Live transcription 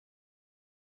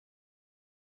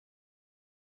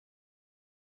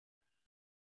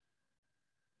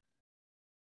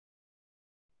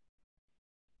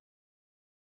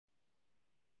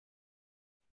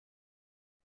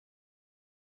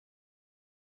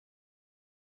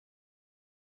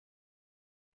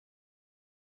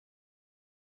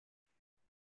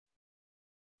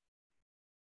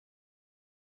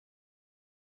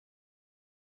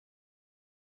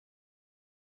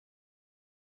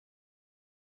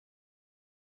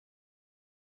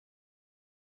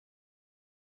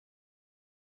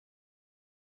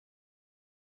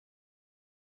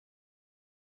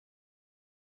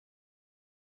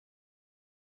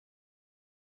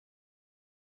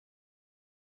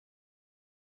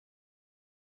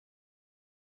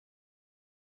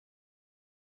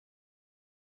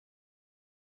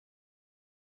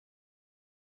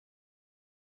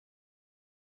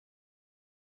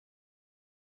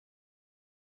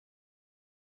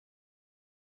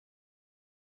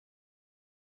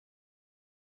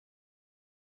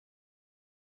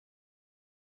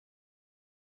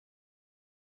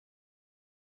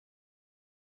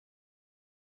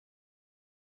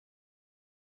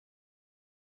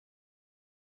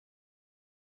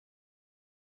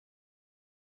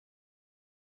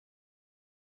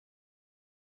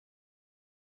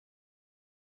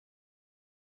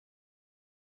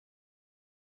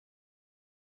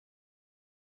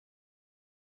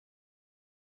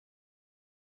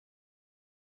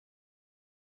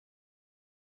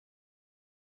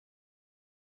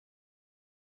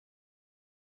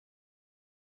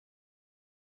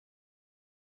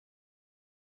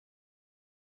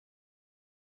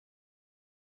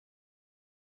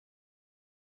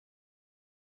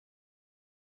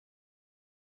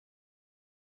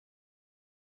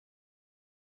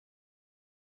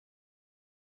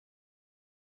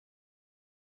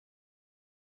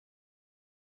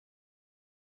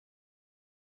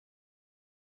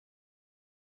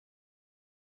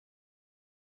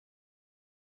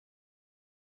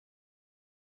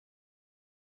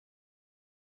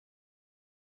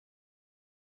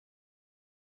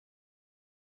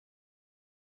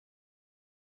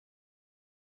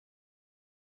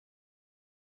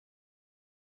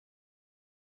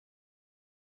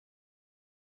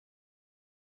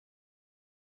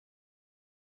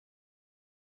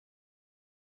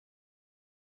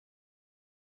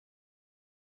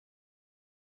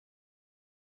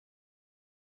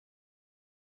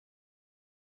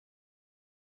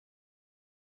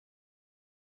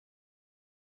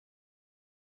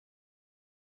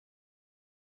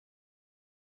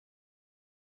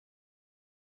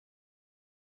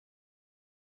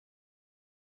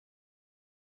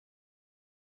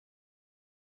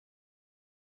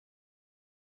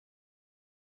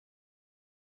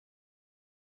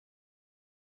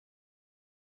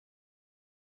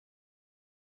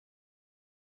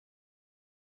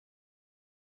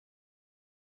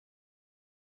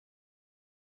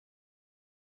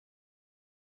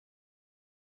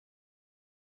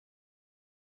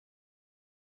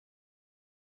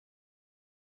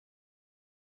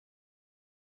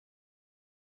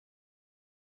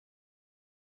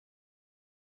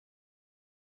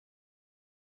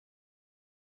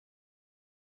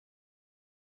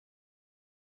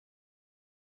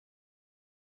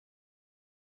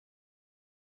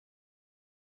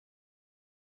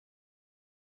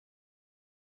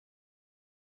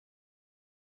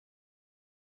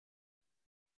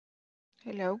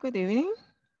Hello, good evening.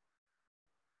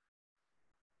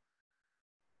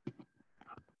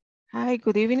 Hi,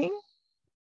 good evening.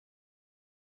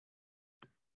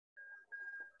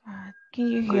 Can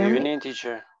you Good hear me? evening,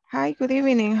 teacher. Hi, good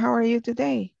evening. How are you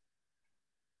today?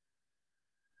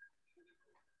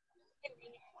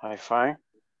 I'm fine.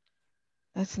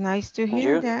 That's nice to And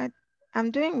hear you? that. I'm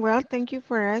doing well. Thank you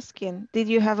for asking. Did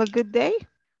you have a good day?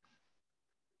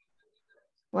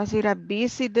 Was it a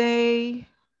busy day?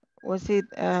 Was it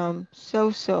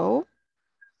so-so?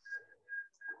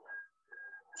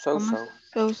 Como So-so.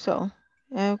 so-so?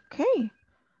 Okay,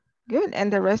 good.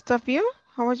 And the rest of you?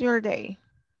 How was your day?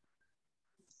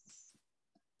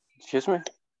 Excuse me?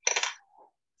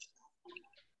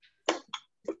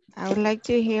 I would like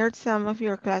to hear some of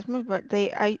your classmates, but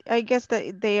I guess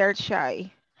that they are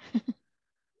shy.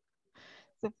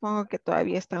 Supongo que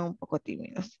todavía están un poco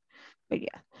tímidos. But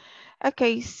yeah.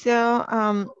 Okay,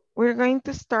 so we're going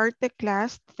to start the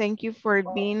class. Thank you for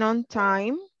being on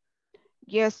time.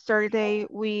 Yesterday,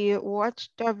 we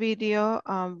watched a video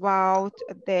about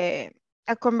a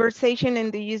conversation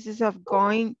and the uses of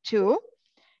going to.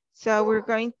 So we're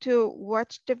going to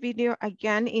watch the video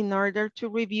again in order to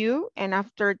review. And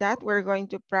after that, we're going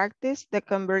to practice the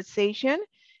conversation.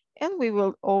 And we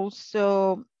will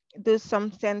also do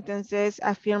some sentences,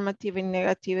 affirmative and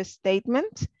negative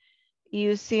statements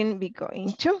using be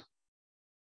going to.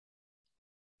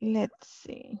 Let's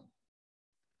see.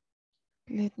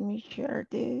 Let me share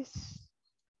this.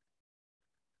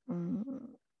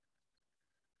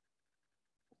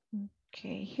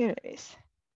 Okay, here it is.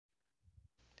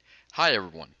 Hi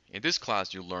everyone, in this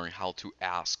class you'll learn how to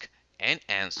ask and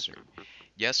answer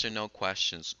yes or no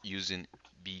questions using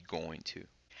be going to.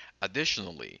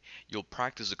 Additionally, you'll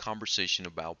practice a conversation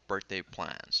about birthday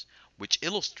plans, which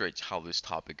illustrates how this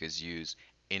topic is used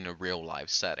in a real life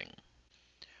setting.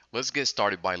 Let's get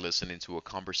started by listening to a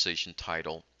conversation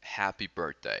titled Happy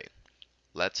Birthday.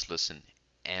 Let's listen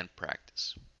and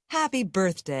practice. Happy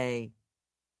birthday.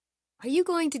 Are you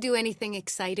going to do anything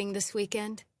exciting this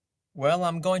weekend? Well,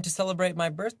 I'm going to celebrate my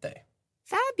birthday.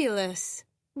 Fabulous.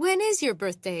 When is your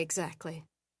birthday exactly?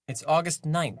 It's August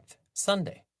 9th,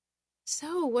 Sunday.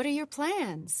 So, what are your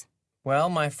plans? Well,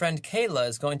 my friend Kayla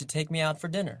is going to take me out for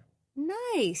dinner.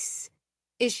 Nice.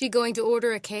 Is she going to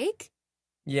order a cake?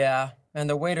 Yeah, and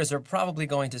the waiters are probably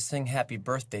going to sing happy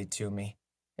birthday to me.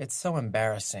 It's so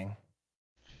embarrassing.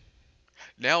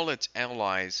 Now let's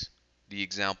analyze the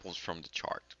examples from the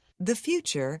chart. The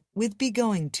future with be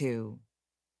going to.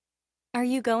 Are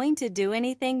you going to do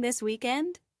anything this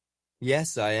weekend?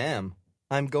 Yes, I am.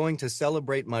 I'm going to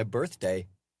celebrate my birthday.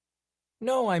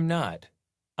 No, I'm not.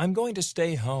 I'm going to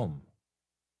stay home.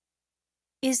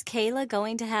 Is Kayla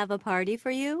going to have a party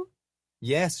for you?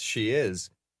 Yes, she is.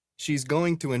 She's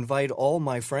going to invite all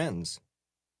my friends.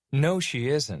 No, she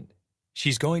isn't.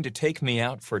 She's going to take me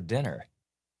out for dinner.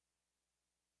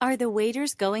 Are the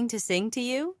waiters going to sing to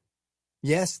you?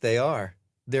 Yes, they are.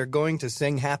 They're going to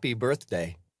sing happy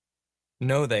birthday.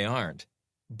 No, they aren't.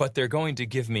 But they're going to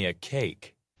give me a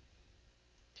cake.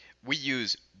 We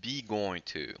use be going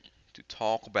to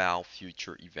talk about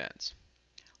future events.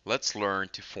 Let's learn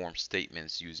to form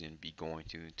statements using be going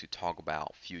to talk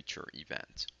about future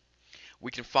events.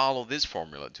 We can follow this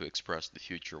formula to express the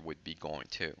future with be going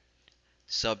to.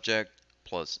 Subject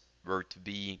plus verb to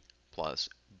be plus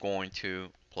going to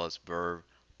plus verb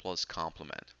plus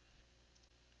complement.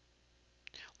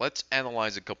 Let's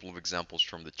analyze a couple of examples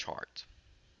from the chart.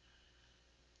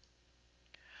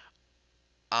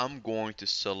 I'm going to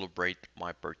celebrate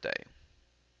my birthday.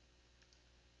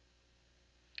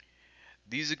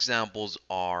 These examples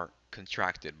are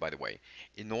contracted, by the way.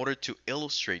 In order to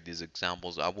illustrate these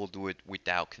examples, I will do it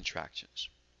without contractions.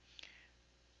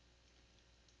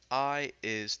 I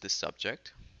is the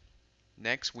subject.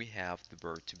 Next, we have the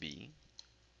verb to be,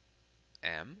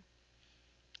 am.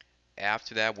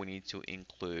 After that, we need to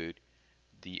include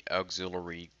the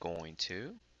auxiliary going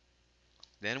to.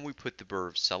 Then we put the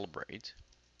verb celebrate.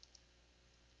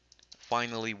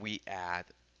 Finally, we add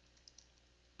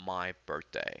my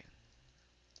birthday.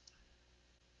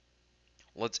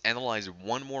 Let's analyze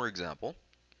one more example.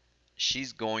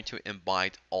 She's going to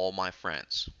invite all my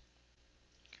friends.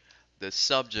 The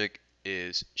subject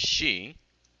is she.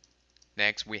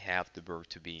 Next, we have the verb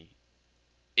to be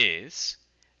is.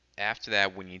 After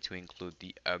that, we need to include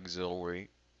the auxiliary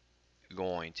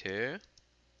going to.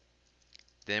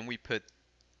 Then we put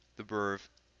the verb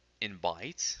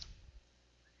invite.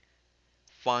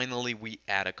 Finally, we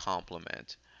add a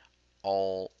complement.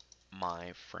 All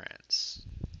my friends.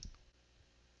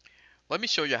 Let me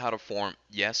show you how to form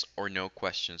yes or no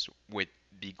questions with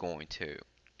be going to.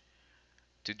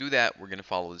 To do that, we're going to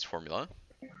follow this formula.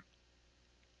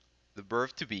 The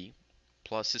verb to be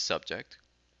plus the subject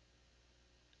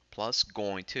plus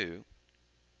going to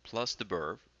plus the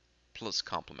verb plus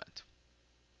complement.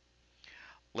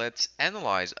 Let's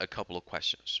analyze a couple of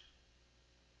questions.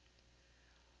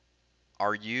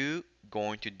 Are you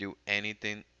going to do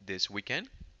anything this weekend?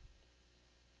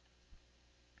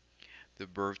 The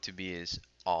verb to be is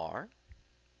are.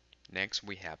 Next,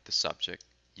 we have the subject,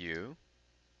 you.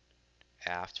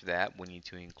 After that, we need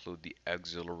to include the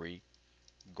auxiliary,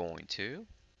 going to.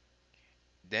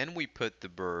 Then we put the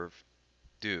verb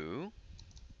do.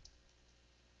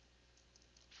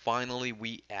 Finally,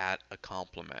 we add a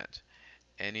complement.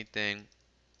 Anything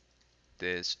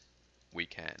this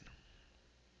weekend.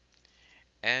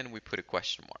 And we put a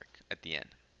question mark at the end.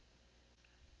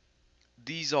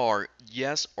 These are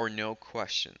yes or no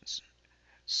questions.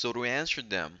 So to answer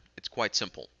them, it's quite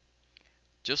simple.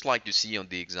 Just like you see on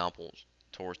the examples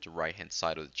towards the right hand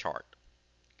side of the chart.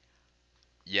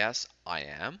 Yes, I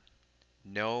am.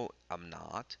 No, I'm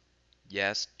not.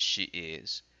 Yes, she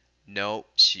is. No,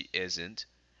 she isn't.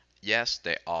 Yes,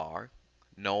 they are.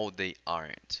 No, they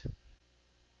aren't.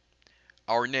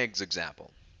 Our next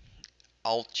example.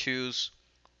 I'll choose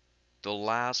the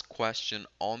last question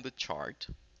on the chart.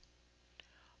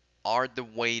 Are the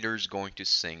waiters going to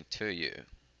sing to you?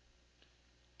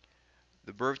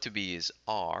 The verb to be is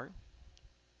are.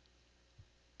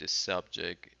 The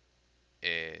subject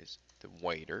is the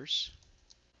waiters.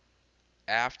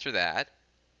 After that,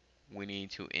 we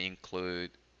need to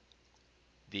include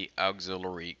the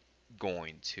auxiliary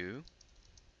going to.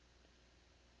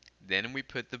 Then we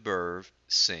put the verb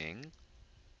sing.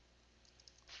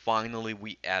 Finally,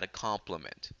 we add a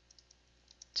complement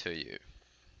to you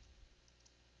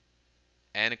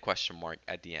and a question mark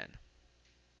at the end.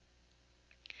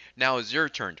 Now it's your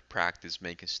turn to practice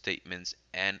making statements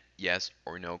and yes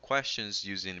or no questions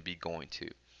using be going to.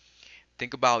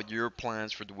 Think about your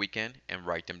plans for the weekend and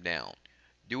write them down.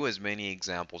 Do as many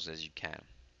examples as you can.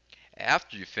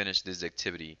 After you finish this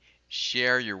activity,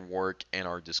 share your work in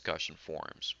our discussion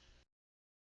forums.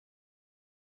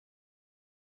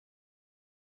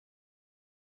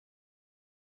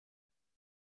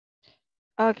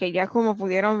 Ok, ya como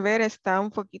pudieron ver, está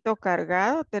un poquito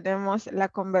cargado. Tenemos la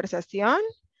conversación,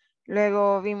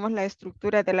 luego vimos la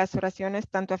estructura de las oraciones,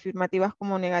 tanto afirmativas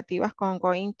como negativas con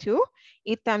going to,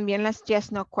 y también las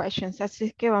yes, no questions.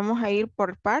 Así que vamos a ir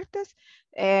por partes.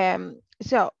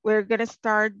 So, we're going to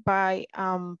start by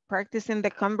practicing the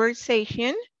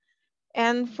conversation.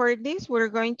 And for this, we're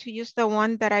going to use the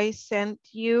one that I sent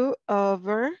you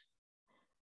over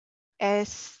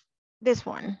as this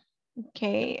one.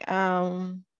 Okay,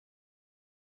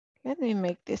 let me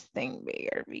make this thing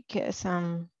bigger because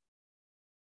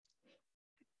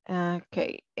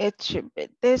okay, it should be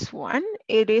this one.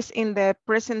 It is in the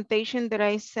presentation that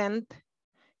I sent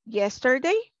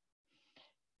yesterday.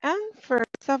 And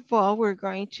first of all, we're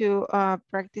going to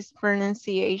practice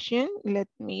pronunciation. Let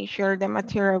me share the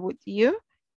material with you.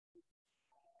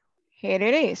 Here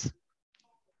it is.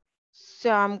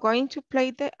 So I'm going to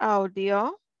play the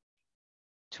audio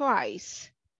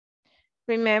twice.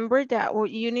 Remember that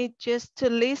you need just to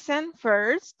listen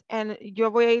first, and yo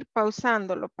voy a ir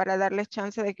pausándolo para darles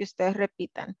chance de que ustedes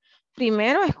repitan.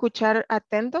 Primero, escuchar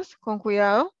atentos, con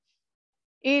cuidado,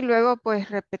 y luego pues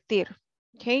repetir.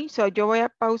 Okay, so yo voy a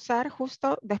pausar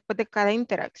justo después de cada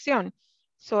interacción.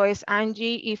 So es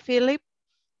Angie y Philip.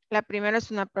 La primera es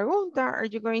una pregunta. Are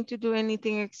you going to do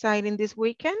anything exciting this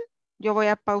weekend? Yo voy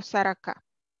a pausar acá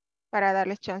para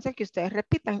darles chance que ustedes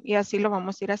repitan y así lo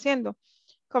vamos a ir haciendo.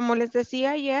 Como les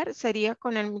decía ayer, sería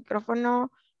con el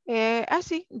micrófono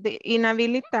así,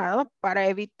 inhabilitado para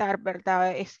evitar,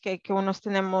 ¿verdad? Es que unos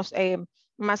tenemos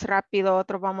más rápido,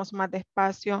 otros vamos más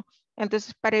despacio.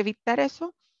 Entonces, para evitar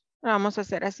eso, lo vamos a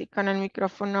hacer así con el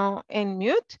micrófono en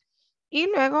mute. Y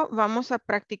luego vamos a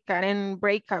practicar en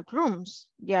breakout rooms.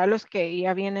 Ya los que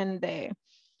ya vienen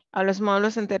a los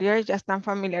módulos anteriores ya están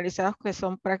familiarizados que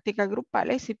son prácticas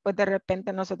grupales y pues de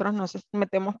repente nosotros nos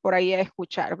metemos por ahí a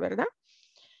escuchar, ¿verdad?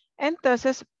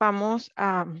 Entonces vamos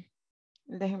a,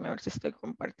 déjenme ver si estoy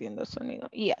compartiendo sonido.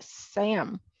 Yes, I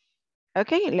am.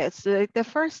 Okay, let's do it the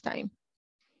first time.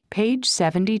 Page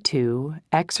 72,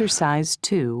 Exercise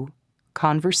 2,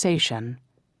 Conversation,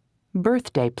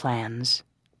 Birthday Plans.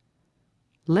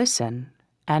 Listen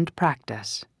and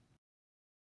practice.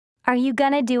 Are you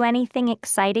gonna do anything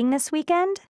exciting this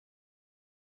weekend?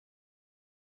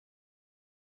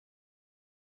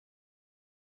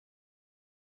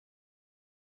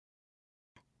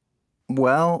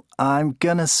 Well, I'm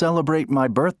gonna celebrate my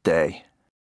birthday.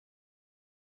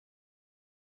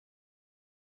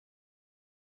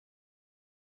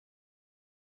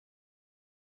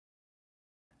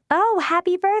 Oh,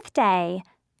 happy birthday!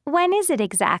 When is it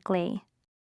exactly?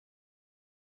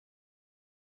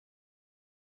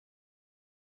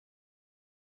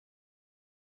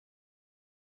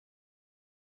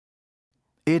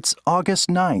 It's August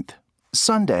 9th,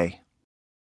 Sunday.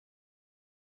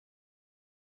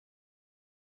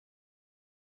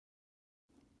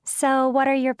 So, what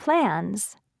are your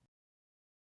plans?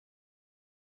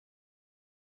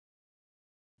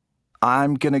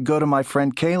 I'm gonna go to my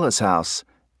friend Kayla's house.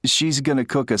 She's gonna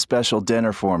cook a special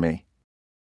dinner for me.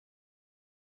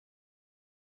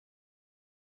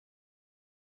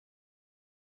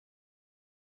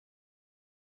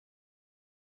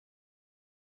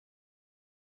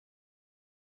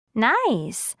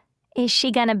 Nice! Is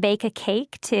she gonna bake a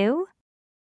cake, too?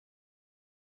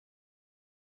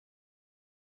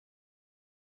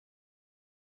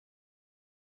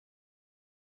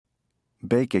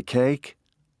 Bake a cake?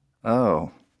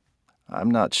 Oh,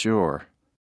 I'm not sure.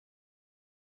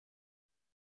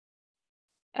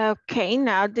 Okay,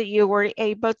 now that you were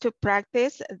able to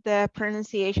practice the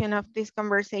pronunciation of this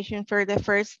conversation for the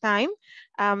first time,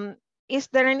 is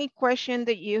there any question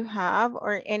that you have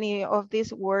or any of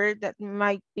this word that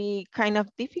might be kind of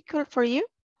difficult for you?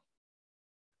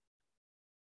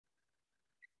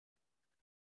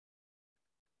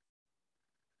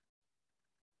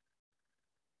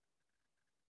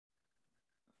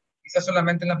 Quizás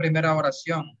solamente en la primera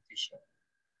oración, teacher.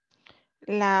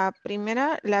 La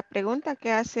pregunta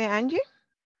que hace Angie.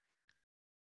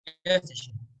 Yes,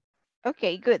 teacher.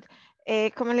 Ok, good.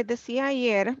 Como les decía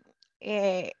ayer,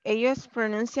 ellos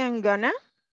pronuncian gonna.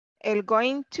 El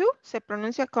going to se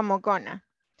pronuncia como gonna.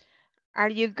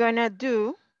 Are you gonna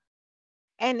do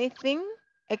anything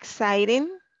exciting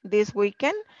this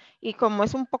weekend? Y como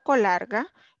es un poco larga,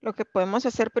 lo que podemos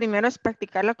hacer primero es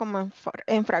practicarla como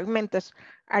en fragmentos.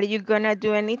 Are you gonna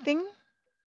do anything?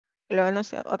 Luego no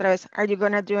sé, otra vez. Are you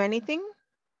gonna do anything?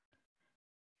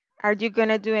 Are you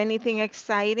gonna do anything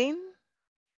exciting?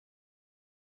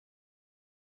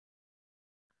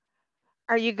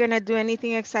 Are you gonna do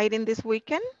anything exciting this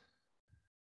weekend?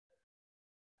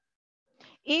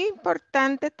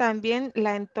 Importante también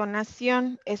la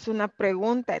entonación, es una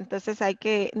pregunta, entonces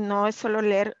no es solo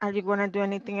leer, are you gonna do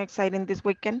anything exciting this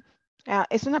weekend?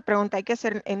 Es una pregunta, hay que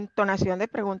hacer entonación de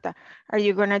pregunta. Are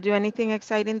you gonna do anything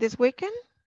exciting this weekend?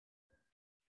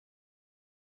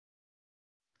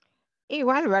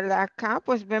 Igual, ¿verdad? Acá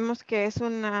pues vemos que es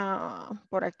una,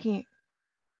 por aquí.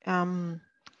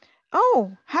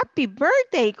 Oh, happy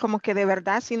birthday, como que de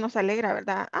verdad sí nos alegra,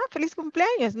 ¿verdad? Ah, feliz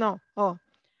cumpleaños, no. Oh,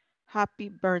 happy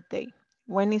birthday.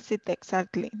 When is it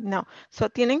exactly? No. So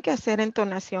tienen que hacer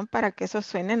entonación para que eso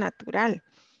suene natural.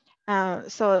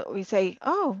 So we say,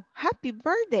 oh, happy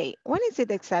birthday. When is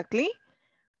it exactly?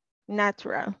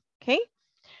 Natural. Okay.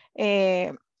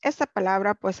 Esta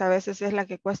palabra pues a veces es la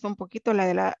que cuesta un poquito, la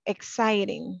de la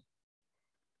exciting.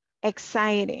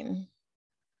 Exciting.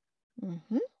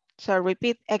 So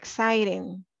repeat,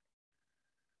 exciting.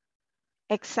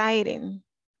 Exciting.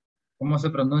 ¿Cómo se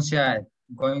pronuncia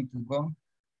going to go?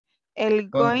 El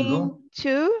going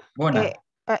to,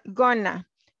 gonna,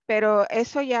 pero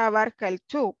eso ya abarca el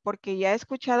to, porque ya he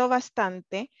escuchado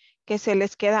bastante que se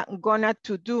les queda gonna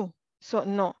to do. So,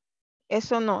 no,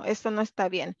 eso no está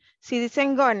bien. Si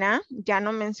dicen gonna, ya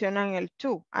no mencionan el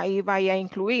to, ahí vaya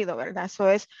incluido, ¿verdad? So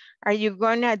es, are you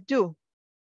gonna do?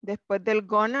 Después del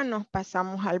gonna nos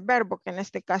pasamos al verbo, que en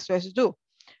este caso es do.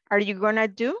 Are you gonna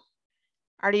do?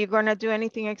 Are you gonna do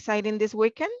anything exciting this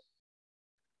weekend?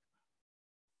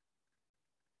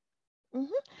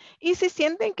 Y si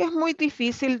sienten que es muy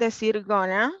difícil decir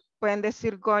gonna, pueden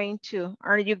decir going to.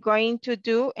 Are you going to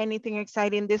do anything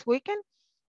exciting this weekend?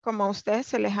 Como a ustedes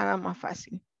se les haga más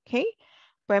fácil. ¿Ok?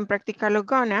 Pueden practicarlo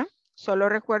gonna. Solo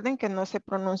recuerden que no se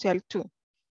pronuncia el to.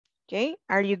 ¿Ok?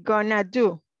 Are you gonna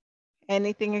do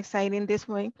anything exciting this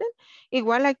weekend?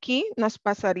 Igual aquí nos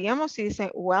pasaríamos y dicen,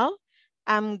 well,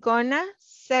 I'm gonna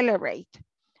celebrate.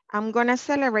 I'm gonna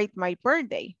celebrate my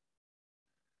birthday.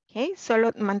 Okay,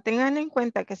 solo mantengan en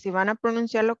cuenta que si van a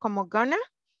pronunciarlo como gonna,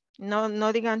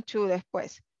 no digan to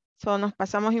después. So nos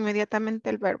pasamos inmediatamente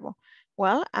el verbo.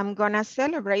 Well, I'm gonna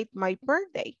celebrate my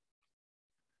birthday.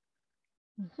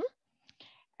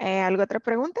 ¿Algo otra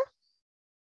pregunta?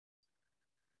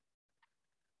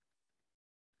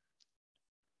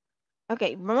 Ok,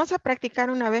 vamos a practicar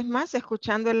una vez más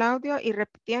escuchando el audio y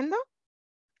repitiendo.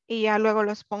 Y ya luego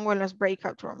los pongo en los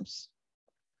breakout rooms.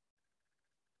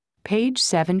 Page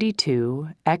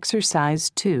 72, Exercise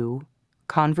 2,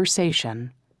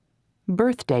 Conversation,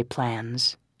 Birthday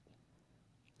Plans.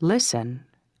 Listen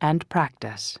and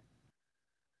practice.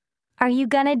 Are you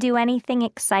gonna do anything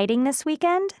exciting this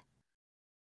weekend?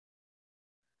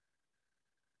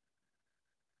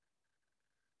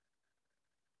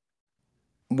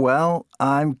 Well,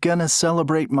 I'm gonna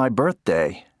celebrate my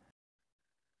birthday.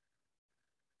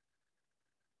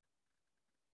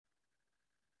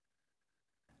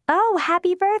 Oh,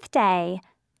 happy birthday!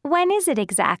 When is it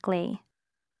exactly?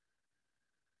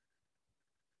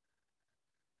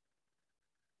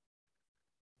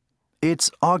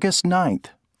 It's August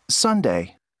 9th,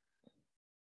 Sunday.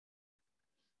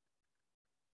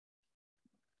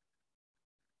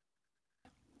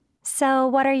 So,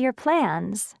 what are your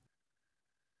plans?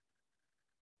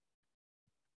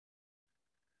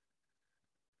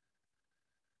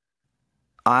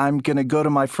 I'm gonna go to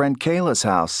my friend Kayla's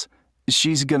house.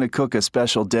 She's gonna cook a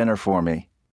special dinner for me.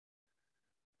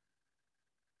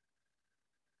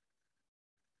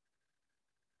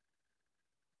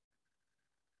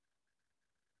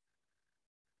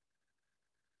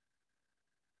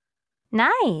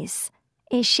 Nice!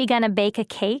 Is she gonna bake a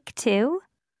cake, too?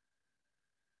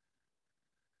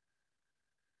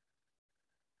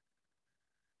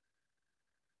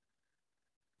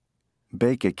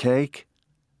 Bake a cake?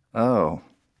 Oh,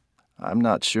 I'm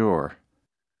not sure.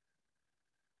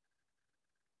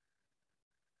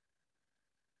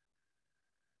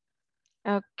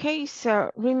 Okay,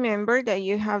 so remember that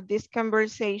you have this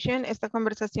conversation. Esta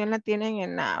conversación la tienen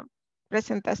en la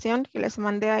presentación que les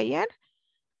mandé ayer.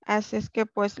 Así es que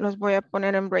pues los voy a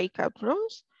poner en breakout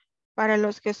rooms. Para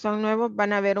los que son nuevos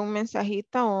van a ver un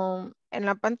mensajito en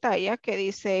la pantalla que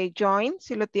dice join.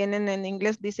 Si lo tienen en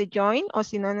inglés dice join o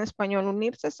si no en español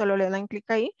unirse, solo le dan clic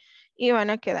ahí y van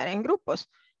a quedar en grupos.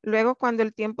 Luego cuando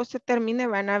el tiempo se termine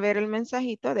van a ver el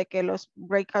mensajito de que los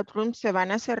breakout rooms se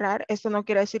van a cerrar. Esto no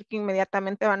quiere decir que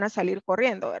inmediatamente van a salir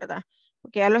corriendo, ¿verdad?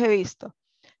 Porque ya los he visto.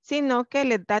 Sino que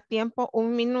les da tiempo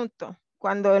 1 minuto.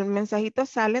 Cuando el mensajito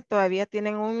sale todavía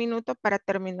tienen 1 minuto para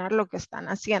terminar lo que están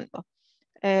haciendo.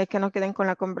 Que no queden con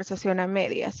la conversación a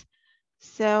medias.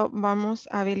 So, vamos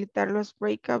a habilitar los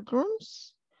breakout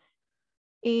rooms.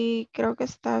 Y creo que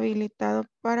está habilitado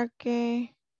para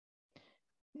que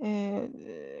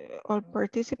all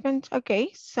participants. Ok,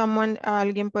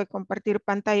 alguien puede compartir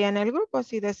pantalla en el grupo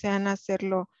si desean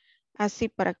hacerlo así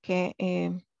para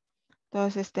que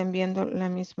todos estén viendo la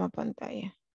misma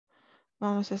pantalla.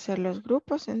 Vamos a hacer los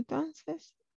grupos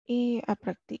entonces y a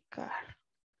practicar.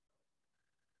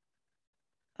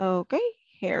 Ok,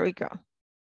 here we go.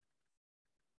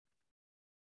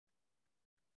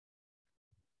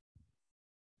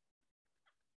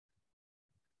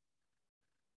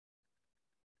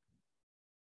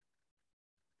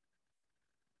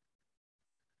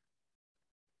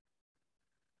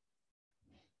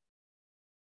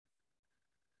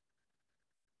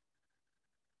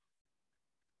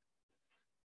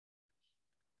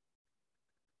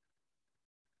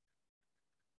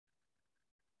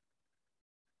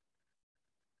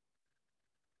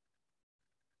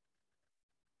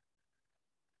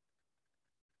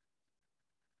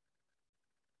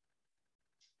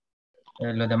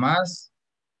 Los demás,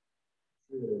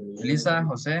 Elisa,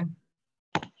 José,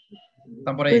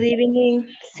 ¿están por Good ahí? evening.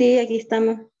 Sí, aquí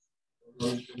estamos.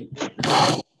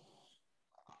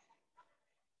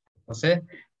 José,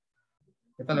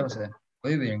 ¿qué tal, José?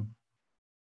 Muy bien.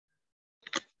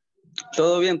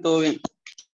 Todo bien, todo bien.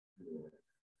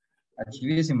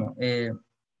 Archivísimo.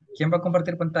 ¿Quién va a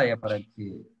compartir pantalla para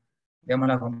que veamos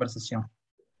la conversación?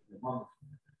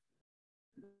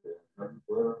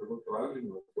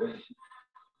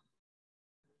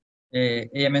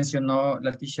 Ella mencionó,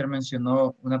 la teacher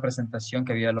mencionó una presentación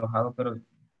que había alojado, pero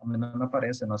a mí no me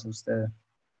aparece, no sé ustedes.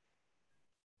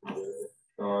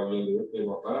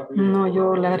 No,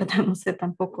 yo la verdad no sé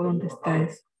tampoco dónde está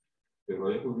eso.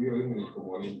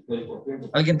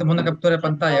 ¿Alguien tomó una captura de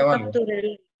pantalla No o algo?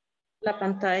 capturé la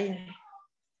pantalla.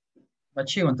 Va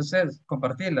chivo, entonces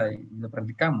compartirla y lo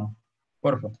practicamos,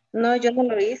 por favor. No, yo no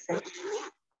lo hice.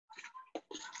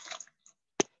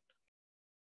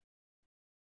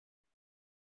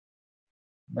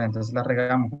 Bueno, entonces la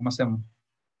regamos, ¿cómo hacemos?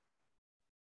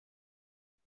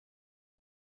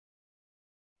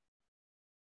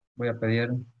 Voy a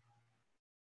pedir.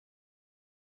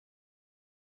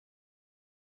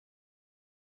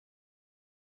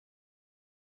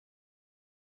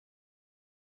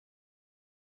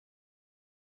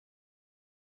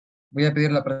 Voy a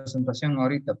pedir la presentación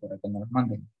ahorita para que nos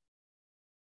manden.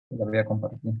 La voy a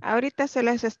compartir. Ahorita se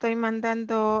les estoy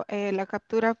mandando la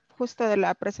captura justo de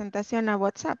la presentación a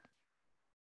WhatsApp.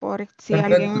 Por si alguien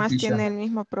Perfecto, más teacher. tiene el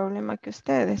mismo problema que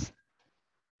ustedes.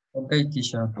 Ok,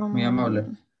 teacher. Muy amable.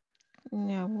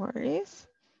 No worries.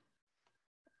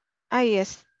 Ahí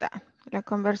está la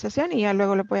conversación y ya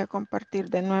luego le voy a compartir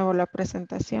de nuevo la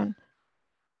presentación.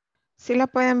 ¿Sí la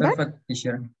pueden ver? Perfecto,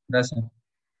 teacher. Gracias.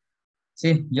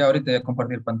 Sí, ya ahorita voy a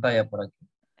compartir pantalla para que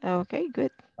Okay,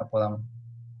 good. La podamos.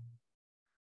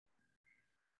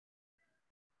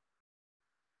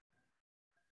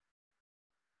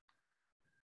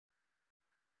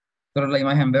 Solo la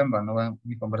imagen ven, no ven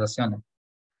mis conversaciones.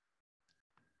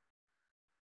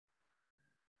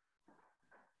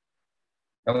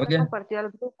 Claudia, Compartió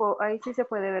al grupo, ahí sí se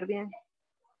puede ver bien.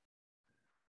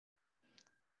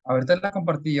 ahorita la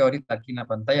compartí yo ahorita aquí en la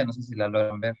pantalla, no sé si la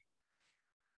logran ver.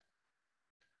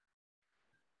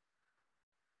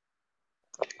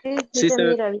 Sí, se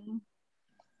mira bien.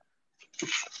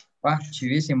 Ah,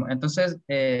 chivísimo. Entonces,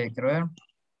 quiero ver,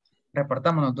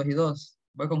 repartámonos 2 y 2.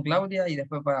 Voy con Claudia y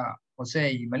después va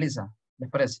José y Melissa. ¿Les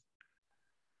parece?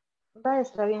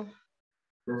 Está bien.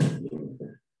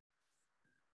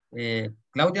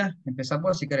 Claudia, empezamos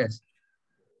vos si querés.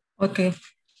 Okay.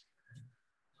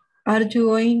 Are you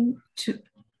going to,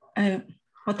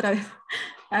 otra vez,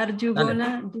 are you Dale.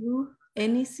 gonna do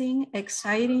anything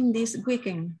exciting this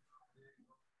weekend?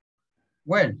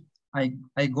 Well,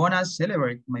 I gonna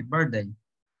celebrate my birthday.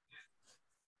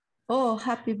 Oh,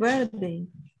 happy birthday.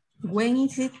 When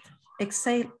is it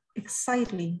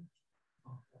exactly?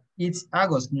 It's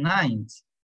August 9th,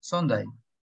 Sunday.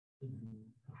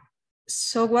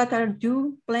 So what are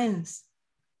your plans?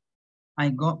 I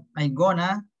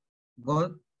gonna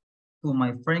go to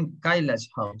my friend Kyla's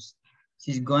house.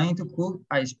 She's going to cook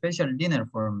a special dinner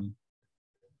for me.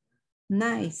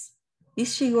 Nice.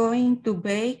 Is she going to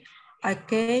bake a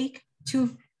cake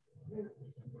too?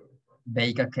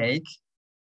 Bake a cake?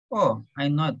 Oh,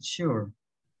 I'm not sure.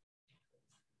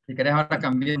 Si querés ahora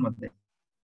cambiemos de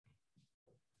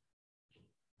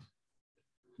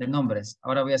nombres.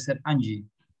 Ahora voy a hacer Angie.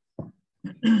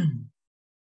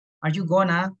 Are you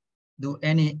gonna do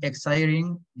any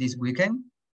exciting this weekend?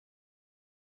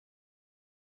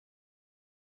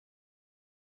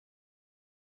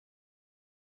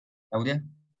 Claudia.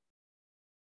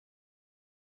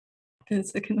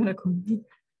 Pensé que no era conmigo.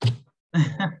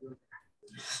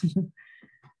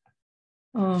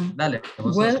 Dale,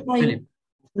 vos Well, sos Philip.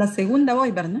 la segunda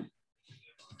voy, ¿verdad?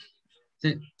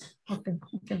 Sí.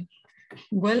 Okay.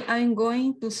 Well, I'm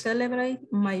going to celebrate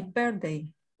my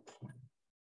birthday.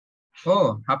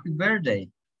 Oh, happy birthday.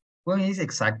 When is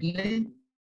exactly?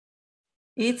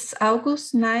 It's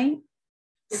August 9th,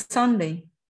 Sunday.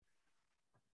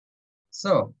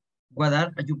 So, what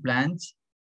are your plans?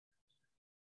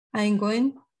 I'm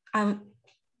gonna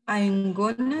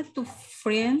to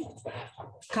friend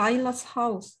Kyla's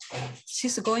house.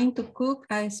 She's going to cook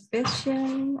a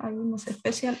special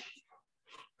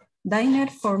dinner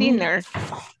for me.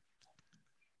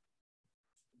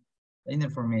 Dinner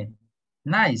for me.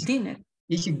 Nice. Dinner.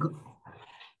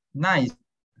 Nice.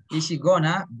 Is she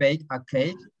gonna bake a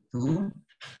cake too?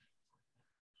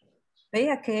 Bake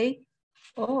a cake?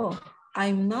 Oh,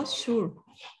 I'm not sure.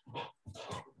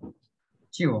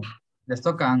 Chivo, les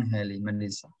toca a Ángel y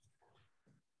Melissa.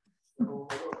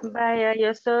 Vaya,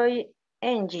 yo soy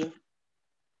Angie.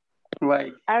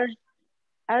 Right. Are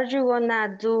you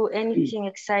gonna do anything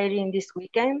exciting this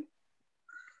weekend?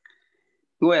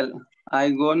 Well,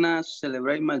 I'm gonna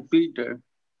celebrate my birthday.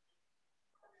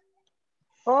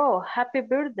 Oh, happy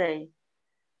birthday.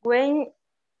 When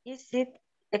is it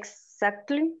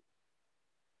exactly?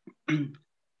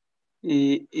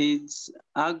 It's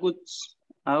August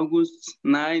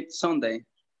 9th, Sunday.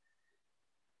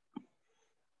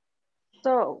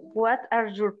 So, what are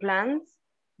your plans?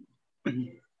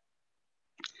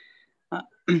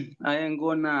 I am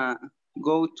gonna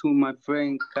go to my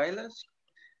friend Kyla's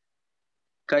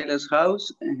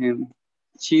house.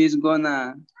 She's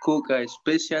gonna cook a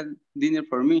special dinner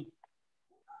for me.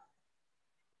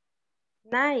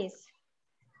 Nice.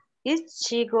 Is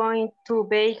she going to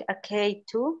bake a cake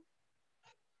too?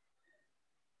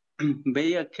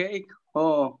 Bake a cake?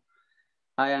 Oh,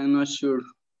 I am not sure.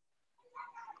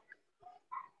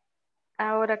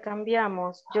 Ahora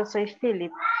cambiamos. Yo soy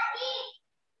Philip.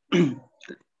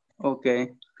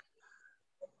 Okay.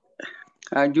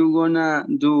 Are you gonna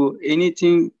do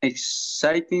anything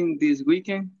exciting this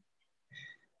weekend?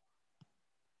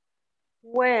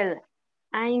 Well,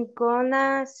 I'm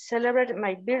gonna celebrate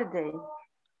my birthday.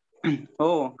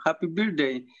 Oh, happy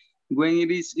birthday. When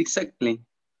it is exactly?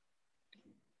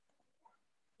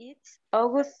 It's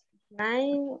August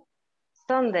 9th,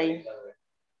 Sunday.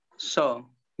 So,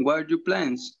 what are your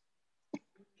plans?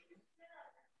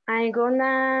 I'm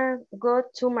gonna go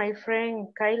to my friend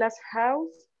Kyla's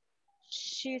house.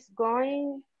 She's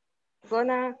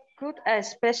gonna cook a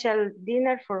special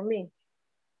dinner for me.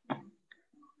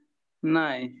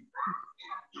 Nice.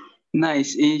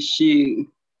 Nice. Is she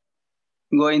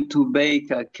going to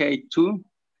bake a cake too?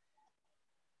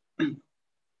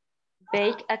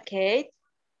 Bake a cake?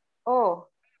 Oh,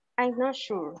 I'm not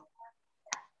sure.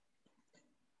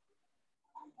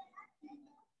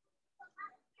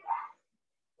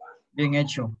 Bien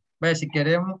hecho. Vaya, si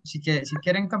queremos, si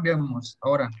quieren cambiamos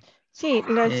ahora. Sí,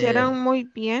 lo Eh, hicieron muy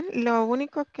bien. Lo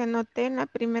único que noté en la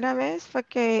primera vez fue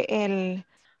que el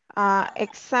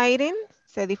exciting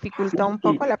se dificultó un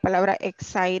poco, la palabra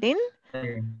exciting.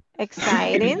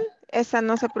 Exciting, esa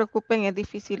no se preocupen, es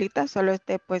dificilita, solo es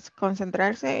de pues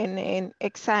concentrarse en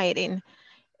exciting.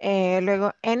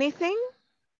 Luego anything,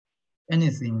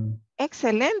 anything,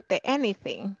 excelente,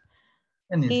 anything.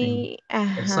 anything Y,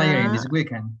 exciting ajá, this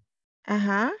weekend.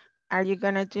 ajá, are you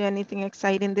gonna do anything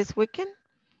exciting this weekend?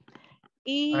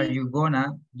 Are Y, you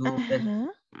gonna do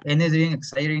ajá, anything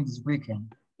exciting this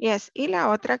weekend? yes, y la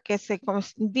otra que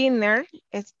dinner,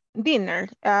 es dinner.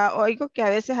 Oigo que a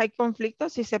veces hay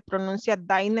conflictos si se pronuncia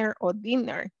diner o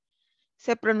dinner.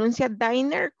 Se pronuncia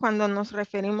diner cuando nos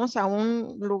referimos a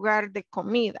un lugar de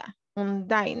comida, un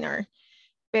diner.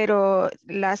 Pero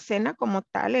la cena como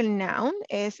tal, el noun,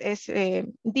 es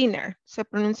dinner. Se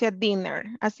pronuncia dinner,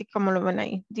 así como lo ven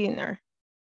ahí, dinner.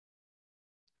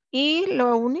 Y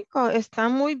lo único, está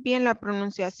muy bien la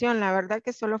pronunciación. La verdad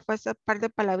que solo fue esa par de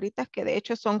palabritas que de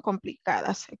hecho son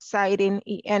complicadas. Exciting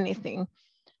y anything.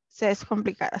 Es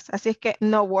complicadas. Así es que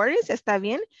no worries, está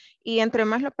bien. Y entre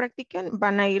más lo practiquen,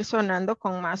 van a ir sonando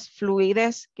con más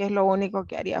fluidez, que es lo único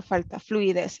que haría falta.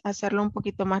 Fluidez, hacerlo un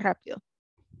poquito más rápido.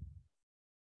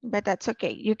 But that's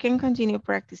okay. You can continue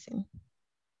practicing.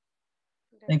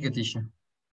 Thank you, teacher.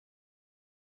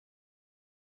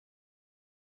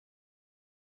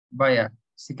 Vaya,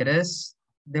 si querés,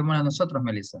 démosla a nosotros,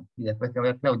 Melissa, y después que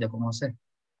vaya Claudia con José.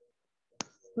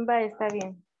 Vaya, está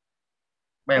bien.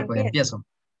 Vaya, pues Empieza. empiezo.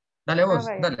 Dale vos,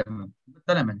 Vaya.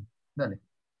 dale, Meli, dale.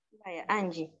 Vaya,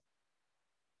 Angie.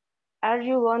 Are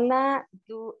you gonna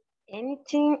do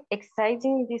anything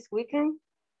exciting this weekend?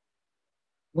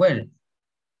 Well,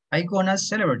 I gonna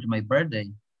celebrate my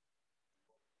birthday.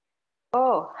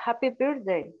 Oh, happy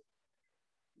birthday.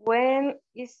 When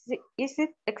is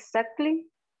it exactly?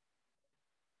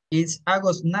 It's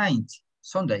August 9th,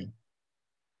 Sunday.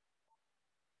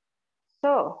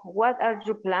 So, what are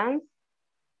your plans?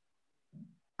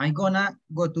 I'm gonna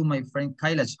go to my friend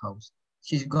Kyla's house.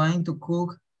 She's going to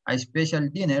cook a special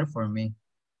dinner for me.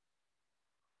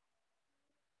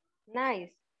 Nice.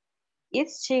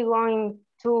 Is she going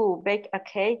to bake a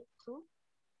cake too?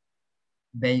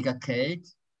 Bake a cake?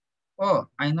 Oh,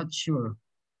 I'm not sure.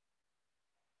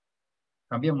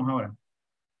 Cambiamos ahora.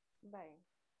 Bye.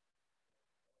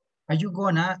 Are you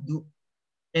gonna do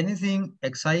anything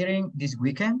exciting this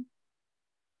weekend?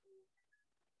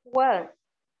 Well,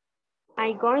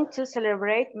 I'm going to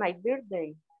celebrate my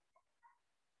birthday.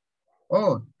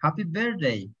 Oh, happy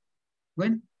birthday.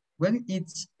 When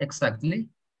it's exactly?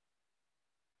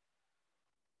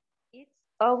 It's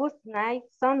August 9th,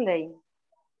 Sunday.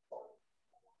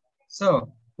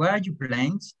 So, where are you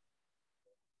plans?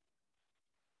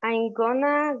 I'm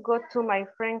gonna go to my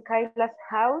friend Kyla's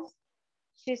house.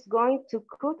 She's going to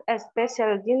cook a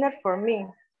special dinner for me.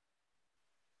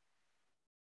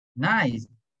 Nice.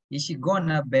 Is she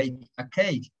gonna bake a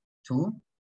cake too?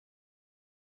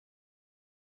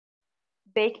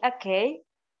 Bake a cake?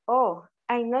 Oh,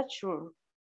 I'm not sure.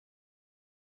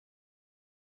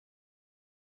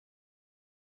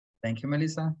 Thank you,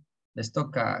 Melissa. Les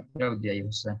toca Claudia y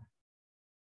José.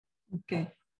 Ok.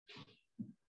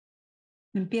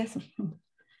 Empiezo.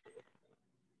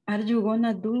 Are you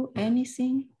gonna do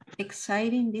anything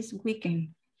exciting this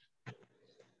weekend?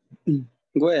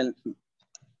 Well,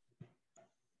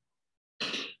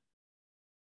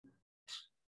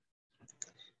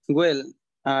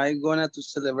 I'm gonna to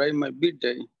celebrate my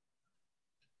birthday.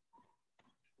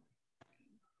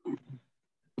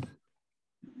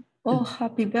 Oh,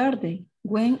 happy birthday.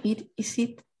 When is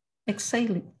it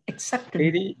exactly?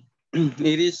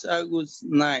 It is August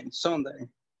 9th, Sunday.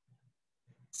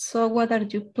 So what are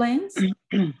your plans?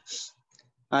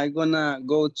 I'm gonna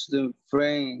go to the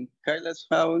friend Kyla's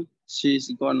house.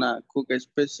 She's gonna cook a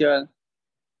special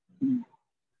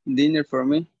dinner for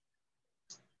me.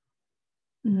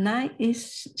 Night,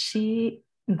 is she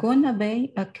gonna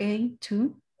bake a cake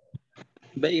too?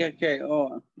 Bake a cake,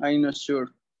 oh, I'm not sure.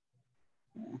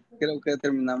 Creo que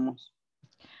terminamos.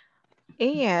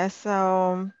 Yes,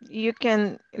 so you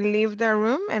can leave the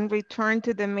room and return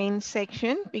to the main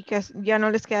section because ya no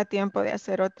les queda tiempo de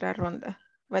hacer otra ronda.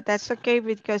 But that's okay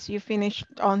because you finished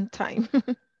on time.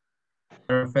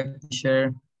 Perfect,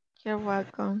 teacher. You're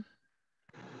welcome.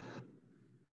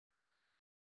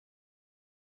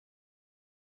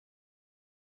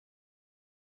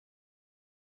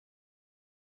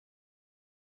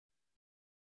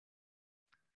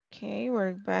 Okay,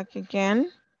 we're back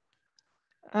again.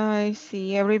 I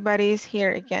see everybody is here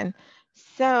again.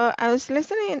 So I was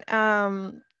listening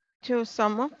to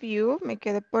some of you. Me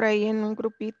quedé por ahí en un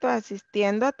grupito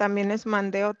asistiendo. También les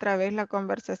mandé otra vez la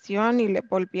conversación y le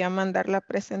volví a mandar la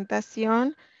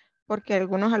presentación porque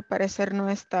algunos al parecer no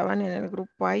estaban en el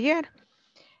grupo ayer.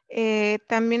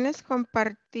 También les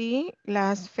compartí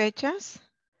las fechas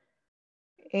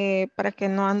para que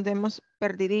no andemos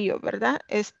perdidillos, ¿verdad?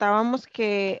 Estábamos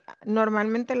que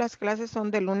normalmente las clases son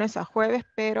de lunes a jueves,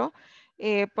 pero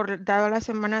dado la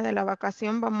semana de la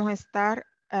vacación vamos a estar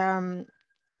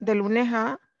de lunes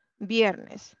a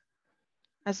viernes.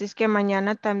 Así es que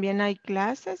mañana también hay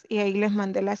clases y ahí les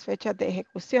mandé las fechas de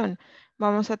ejecución.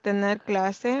 Vamos a tener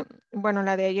clase, bueno,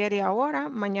 la de ayer y ahora,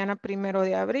 mañana 1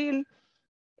 de abril,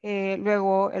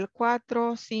 luego el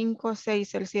 4, 5,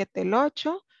 6, el 7, el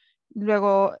 8.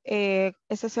 Luego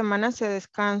esa semana se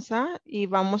descansa y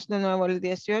vamos de nuevo el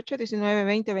 18, 19,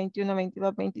 20, 21,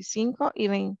 22, 25 y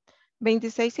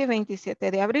 26 y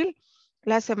 27 de abril.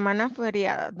 La semana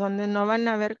feriada, donde no van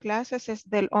a haber clases, es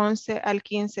del 11 al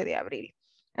 15 de abril.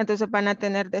 Entonces van a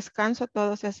tener descanso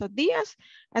todos esos días.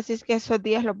 Así es que esos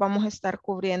días los vamos a estar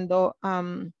cubriendo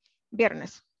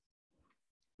viernes.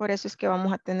 Por eso es que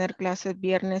vamos a tener clases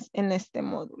viernes en este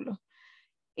módulo.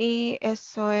 Y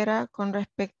eso era con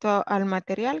respecto al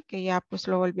material que ya pues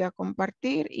lo volví a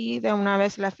compartir y de una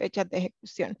vez las fechas de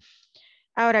ejecución.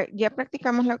 Ahora, ya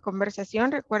practicamos la conversación.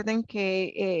 Recuerden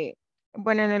que,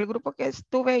 bueno, en el grupo que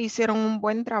estuve hicieron un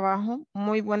buen trabajo,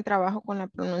 muy buen trabajo con la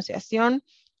pronunciación.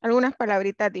 Algunas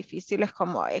palabritas difíciles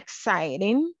como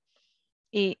exciting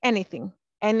y anything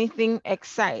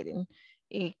exciting.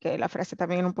 Y que la frase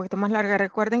también es un poquito más larga.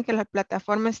 Recuerden que la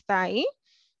plataforma está ahí.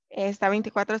 Está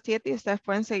 24/7 y ustedes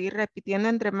pueden seguir repitiendo.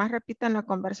 Entre más repitan la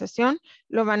conversación,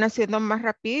 lo van haciendo más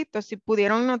rapidito. Si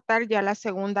pudieron notar ya la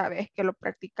segunda vez que lo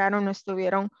practicaron,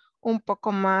 estuvieron un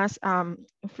poco más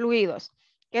fluidos.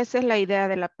 Esa es la idea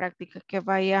de la práctica, que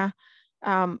vaya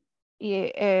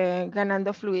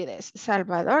ganando fluidez.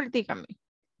 Salvador, dígame.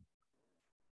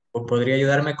 ¿O podría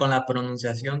ayudarme con la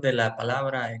pronunciación de la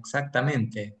palabra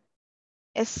exactamente?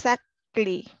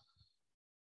 Exactly.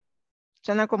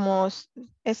 Suena como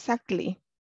exactly.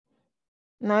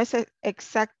 No es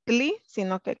exactly,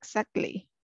 sino que exactly.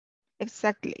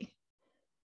 Exactly.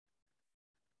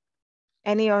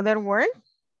 Any other word?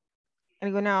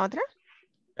 ¿Alguna otra?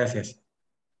 Gracias.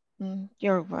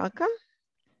 You're welcome.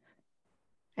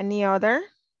 Any other?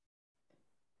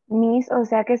 Miss, o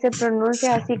sea que se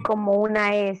pronuncia así como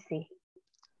una S.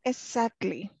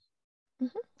 Exactly.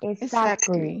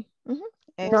 Exactly.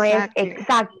 No es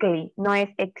Exactly. no es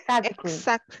exactly.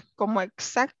 Exact, como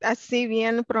exact, así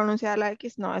bien pronunciada la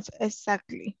X, no, es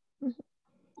exactly.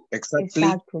 Exactly.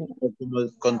 Como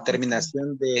con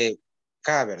terminación de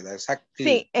K, ¿verdad? Exactly.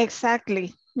 Sí,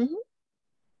 exactly.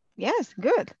 Yes,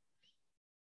 good.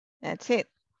 That's it.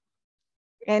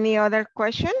 Any other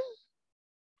question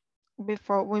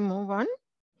before we move on?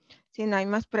 Si no hay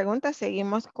más preguntas,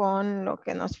 seguimos con lo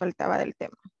que nos faltaba del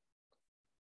tema.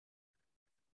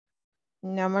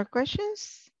 No more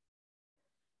questions?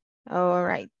 All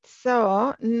right,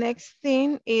 so next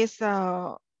thing is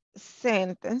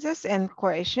sentences and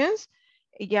questions.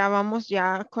 Ya vamos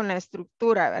ya con la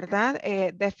estructura, ¿verdad?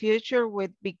 The future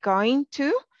would be going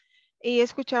to. Y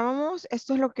escuchábamos,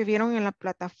 esto es lo que vieron en la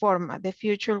plataforma, the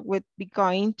future would be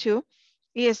going to.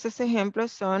 Y estos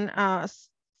ejemplos son,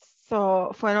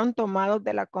 fueron tomados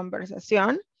de la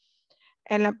conversación.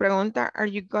 En la pregunta,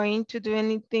 are you going to do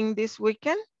anything this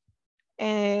weekend?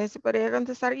 Se podría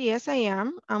contestar, yes, I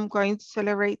am. I'm going to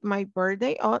celebrate my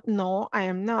birthday. Oh, no, I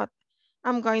am not.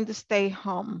 I'm going to stay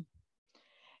home.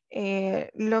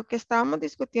 Lo que estábamos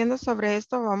discutiendo sobre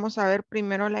esto, vamos a ver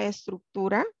primero la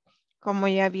estructura. Como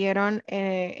ya vieron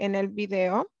en el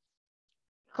video,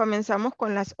 comenzamos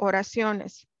con las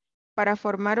oraciones. Para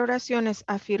formar oraciones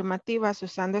afirmativas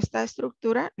usando esta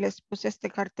estructura, les puse este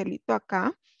cartelito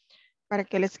acá para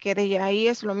que les quede ya ahí.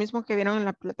 Es lo mismo que vieron en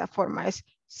la plataforma. Es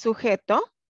sujeto,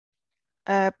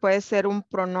 puede ser un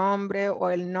pronombre o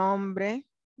el nombre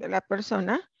de la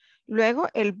persona. Luego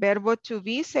el verbo to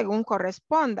be según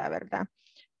corresponda, ¿verdad?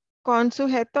 Con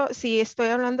sujeto, si estoy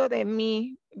hablando de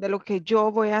mí, de lo que yo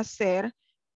voy a hacer,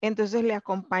 entonces le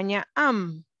acompaña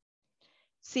am.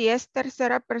 Si es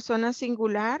tercera persona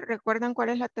singular, ¿recuerdan cuál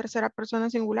es la tercera persona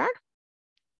singular?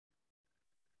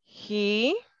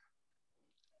 He,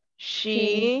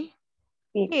 she,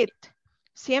 it.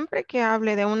 Siempre que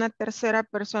hable de una tercera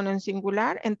persona en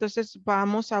singular, entonces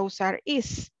vamos a usar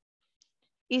is.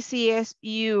 Y si es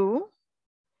you,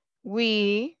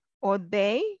 we o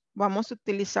they, vamos a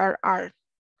utilizar are.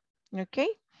 ¿Ok?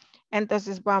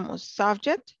 Entonces vamos,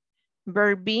 subject,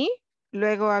 verb be,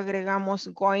 luego agregamos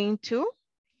going to,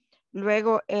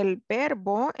 luego el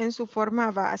verbo en su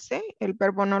forma base, el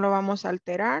verbo no lo vamos a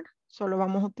alterar, solo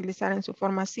vamos a utilizar en su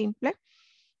forma simple,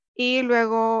 y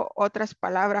luego otras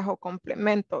palabras o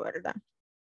complemento, ¿verdad?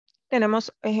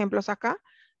 Tenemos ejemplos acá.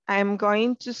 I'm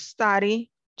going to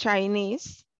study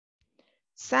Chinese.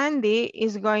 Sandy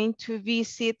is going to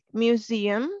visit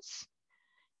museums.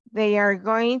 They are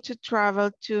going to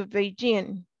travel to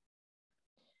Beijing.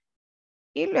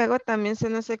 Y luego también se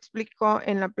nos explicó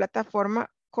en la plataforma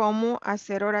cómo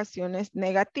hacer oraciones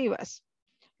negativas.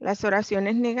 Las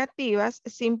oraciones negativas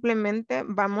simplemente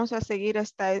vamos a seguir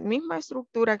esta misma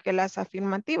estructura que las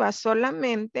afirmativas,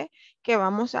 solamente que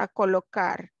vamos a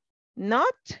colocar not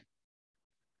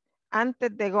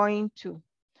antes de going to.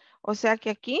 O sea que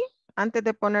aquí, antes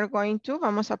de poner going to,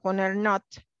 vamos a poner not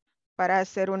para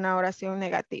hacer una oración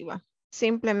negativa.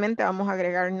 Simplemente vamos a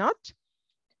agregar not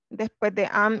después de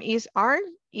am, is, are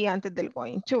y antes del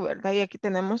going to, ¿verdad? Y aquí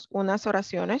tenemos unas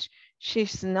oraciones.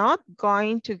 She's not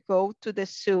going to go to the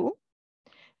zoo.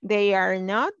 They are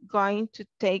not going to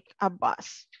take a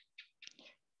bus.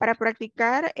 Para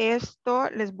practicar esto,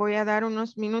 les voy a dar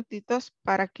unos minutitos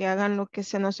para que hagan lo que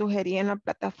se nos sugería en la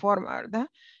plataforma, ¿verdad?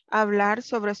 Hablar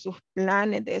sobre sus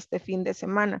planes de este fin de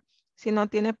semana. Si no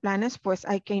tiene planes, pues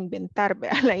hay que inventar,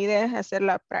 ¿verdad? La idea es hacer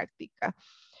la práctica.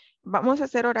 Vamos a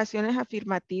hacer oraciones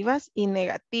afirmativas y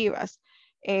negativas.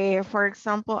 For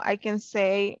example, I can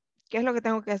say, ¿qué es lo que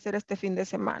tengo que hacer este fin de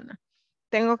semana?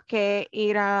 Tengo que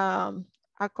ir a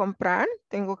comprar,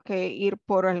 tengo que ir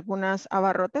por algunas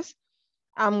abarrotes.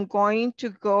 I'm going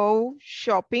to go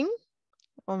shopping.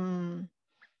 I'm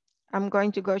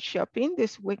going to go shopping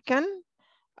this weekend.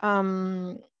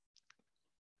 Tal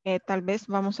vez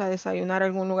vamos a desayunar a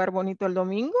algún lugar bonito el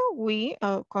domingo. We,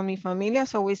 con mi familia,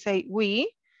 so we say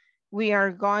we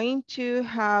are going to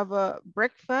have a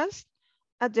breakfast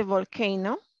at the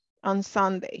volcano on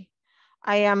Sunday.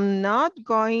 I am not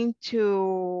going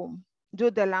to do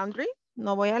the laundry.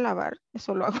 No voy a lavar,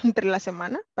 eso lo hago entre la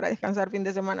semana para descansar fin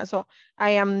de semana. So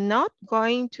I am not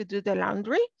going to do the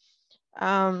laundry. We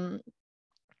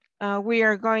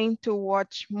are going to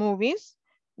watch movies.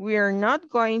 We are not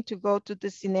going to go to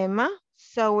the cinema.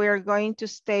 So we are going to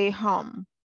stay home.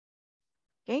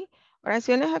 Okay.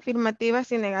 Oraciones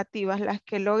afirmativas y negativas, las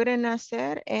que logren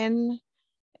hacer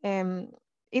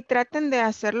y traten de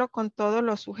hacerlo con todos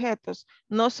los sujetos,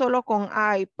 no solo con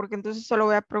I, porque entonces solo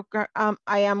voy a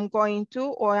I am going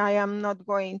to o I am not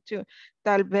going to.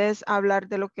 Tal vez hablar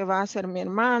de lo que va a hacer mi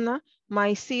hermana,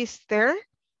 my sister,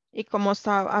 y como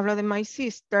hablo de my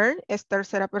sister, es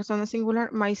tercera persona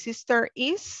singular, my sister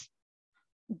is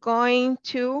going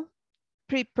to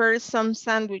prepare some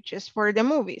sandwiches for the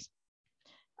movies.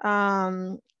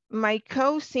 My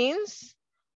cousins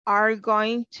are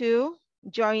going to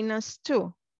join us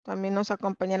too. También nos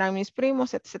acompañarán mis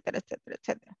primos, etcétera, etcétera,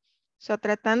 etcétera. So,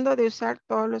 tratando de usar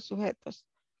todos los sujetos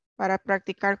para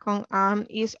practicar con am,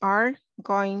 is, are,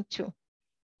 going to.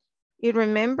 Y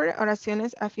remember,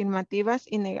 oraciones afirmativas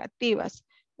y negativas.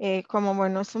 Como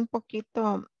bueno, es un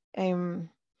poquito,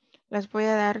 les voy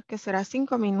a dar que será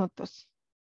 5 minutos.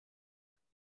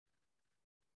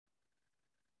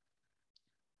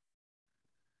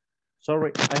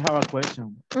 Sorry, I have a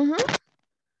question.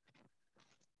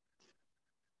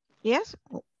 Yes.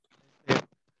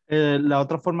 La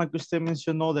otra forma que usted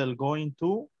mencionó del going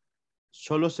to,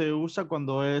 solo se usa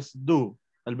cuando es do,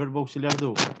 el verbo auxiliar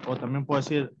do. O también puede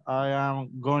decir I am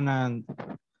gonna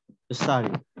study.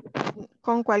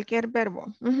 Con cualquier verbo.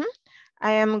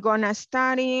 I am gonna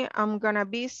study, I'm gonna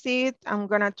visit, I'm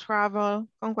gonna travel,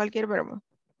 con cualquier verbo.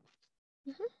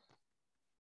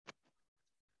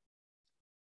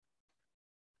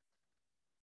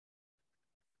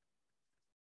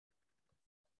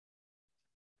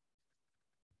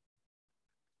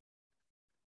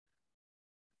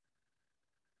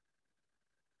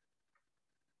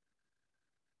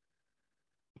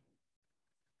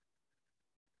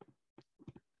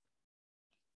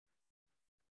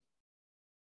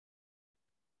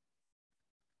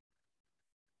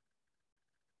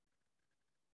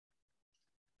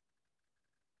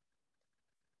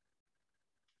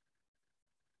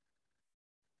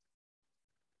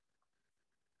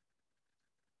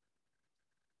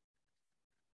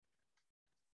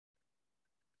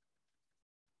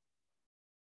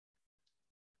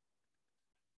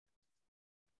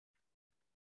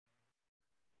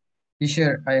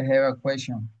 Teacher, I have a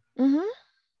question. En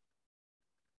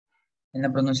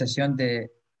la pronunciación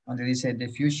de donde dice the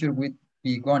future will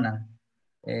be gonna,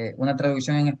 una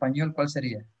traducción en español, ¿cuál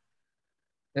sería?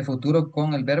 El futuro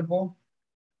con el verbo.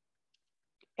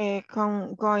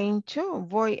 con going to.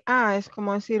 Voy a, es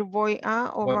como decir voy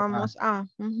a o Voy a. vamos a.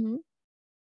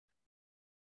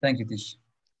 Thank you, teacher.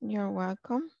 You're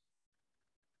welcome.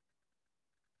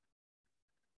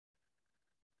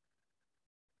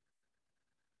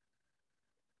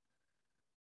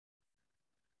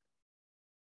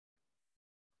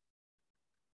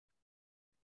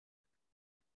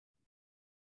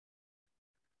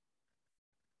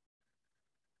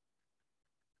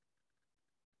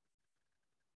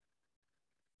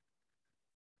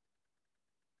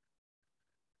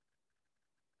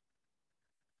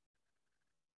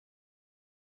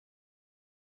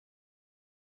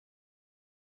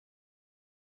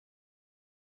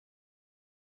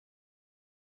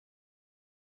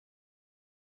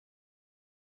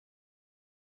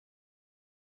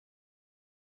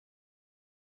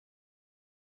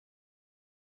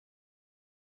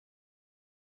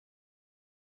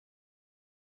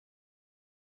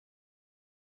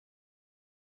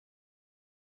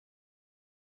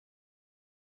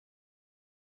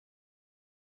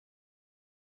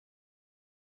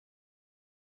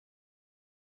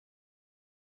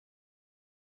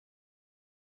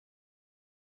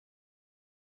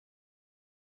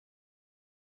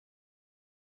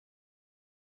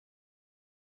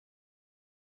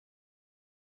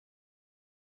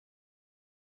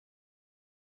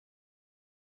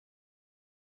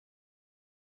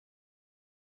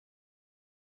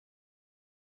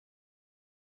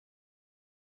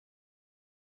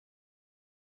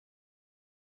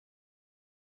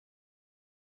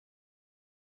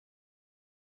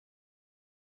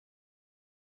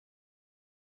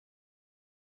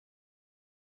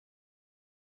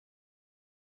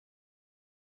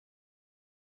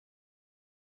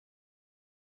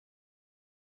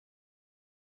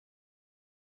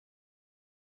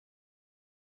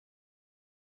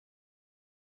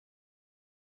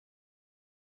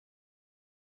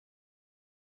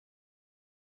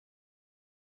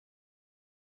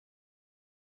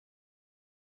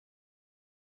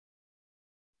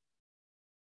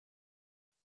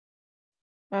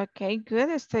 Okay, good.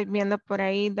 Estoy viendo por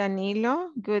ahí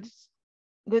Danilo. Good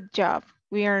job.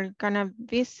 We are gonna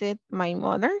visit my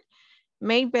mother.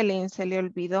 Maybelline, se le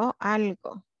olvidó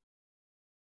algo.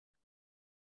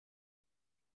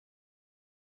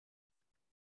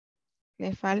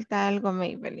 Le falta algo,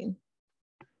 Maybelline.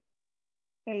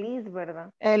 El is,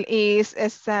 ¿verdad? El is,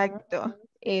 exacto.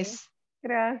 Is.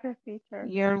 Gracias, teacher.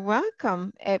 You're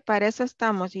welcome. Para eso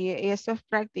estamos y eso es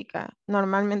práctica.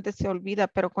 Normalmente se olvida,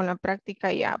 pero con la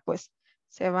práctica ya pues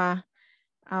se va.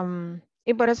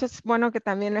 Y por eso es bueno que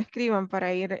también lo escriban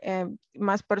para ir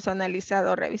más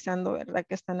personalizado revisando, ¿verdad?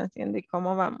 Qué están haciendo y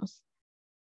cómo vamos.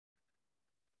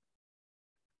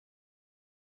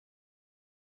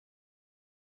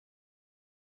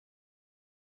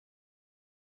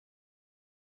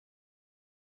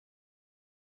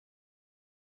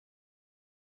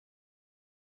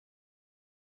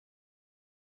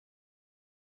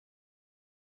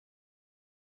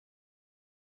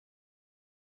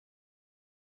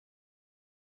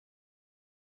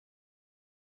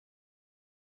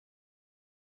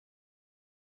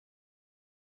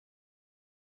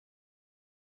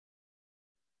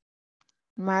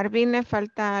 Marvin, le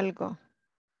falta algo.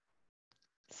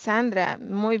 Sandra,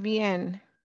 muy bien.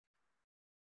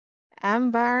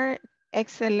 Ámbar,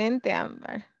 excelente,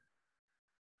 Ámbar.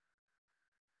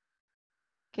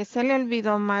 ¿Qué se le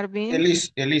olvidó, Marvin?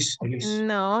 Elise.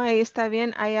 No, ahí está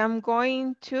bien. I am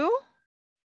going to.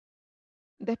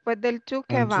 Después del to,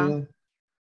 ¿qué va?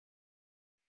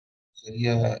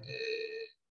 Sería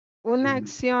Una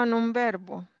acción, un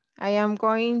verbo. I am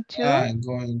going to.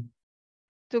 going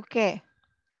 ¿To qué?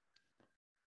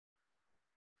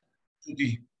 to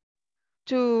be.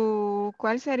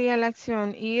 ¿Cuál sería la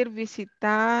acción? Ir,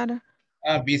 visitar.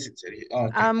 Visit sería.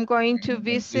 Okay. I'm going to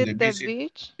visit the visit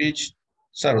beach. beach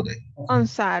Saturday. Okay. On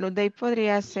Saturday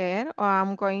podría ser. O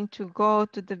I'm going to go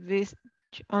to the beach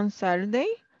on Saturday.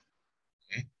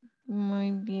 Okay.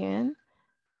 Muy bien.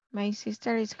 My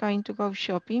sister is going to go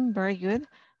shopping. Very good.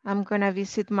 I'm going to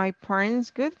visit my parents.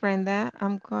 Good, Brenda.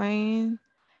 I'm going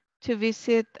to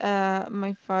visit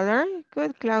my father.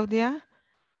 Good, Claudia.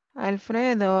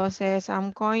 Alfredo says,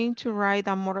 I'm going to ride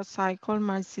a motorcycle.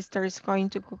 My sister is going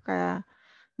to cook a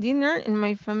dinner in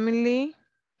my family.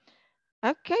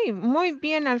 Ok, muy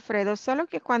bien, Alfredo. Solo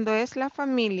que cuando es la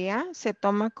familia se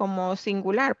toma como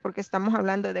singular porque estamos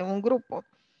hablando de un grupo.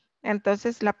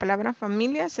 Entonces la palabra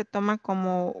familia se toma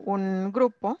como un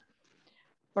grupo.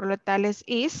 Por lo tal es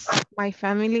is. My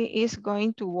family is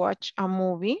going to watch a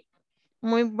movie.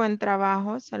 Muy buen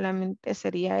trabajo. Solamente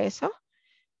sería eso.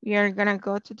 We are gonna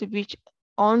go to the beach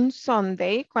On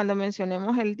Sunday, cuando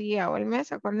mencionemos el día o el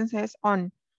mes, acuérdense, es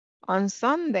on. On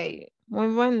Sunday. Muy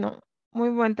bueno. Muy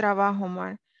buen trabajo,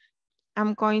 Mar.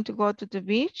 I'm going to go to the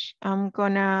beach. I'm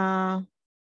gonna,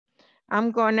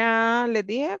 le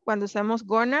dije, cuando usamos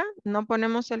gonna, no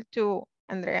ponemos el to,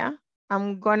 Andrea.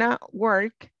 I'm gonna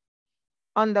work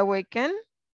on the weekend.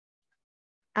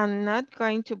 I'm not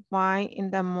going to buy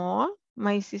in the mall.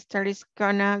 My sister is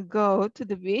gonna go to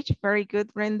the beach. Very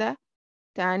good, Brenda.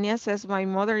 Tanya says my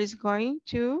mother is going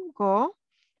to go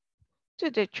to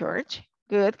the church.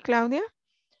 Good, Claudia.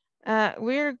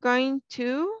 We're going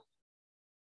to,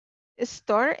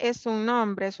 store es un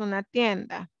nombre, es una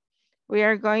tienda. We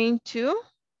are going to,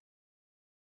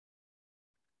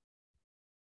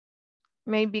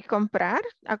 maybe comprar.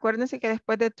 Acuérdense que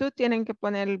después de to tienen que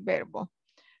poner el verbo.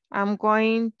 I'm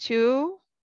going to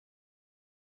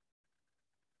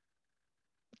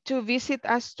visit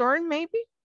a store, maybe.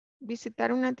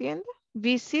 Visitar una tienda.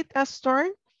 Visit a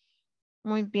store.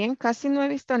 Muy bien, casi no he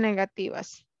visto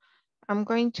negativas. I'm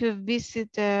going to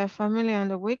visit the family on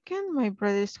the weekend. My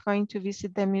brother is going to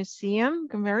visit the museum.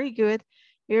 Very good.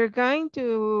 You're going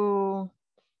to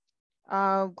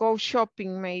go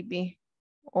shopping maybe.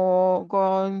 O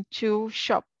going to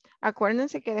shop.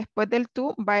 Acuérdense que después del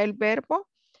to va el verbo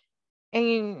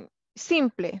en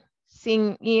simple,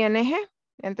 sin ing.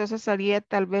 Entonces sería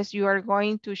tal vez you are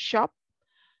going to shop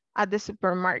at the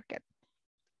supermarket.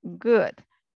 Good.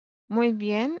 Muy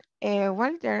bien.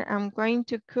 Walter, I'm going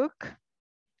to cook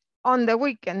on the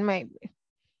weekend, maybe.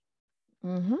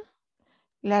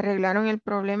 ¿Le arreglaron el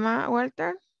problema,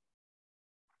 Walter?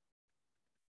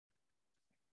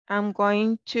 I'm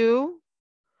going to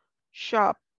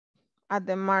shop at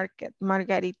the market.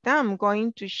 Margarita, I'm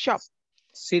going to shop.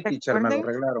 Sí, teacher, me lo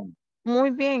arreglaron.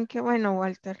 Muy bien, qué bueno,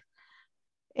 Walter.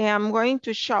 I'm going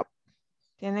to shop.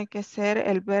 Tiene que ser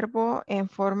el verbo en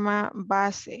forma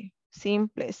base,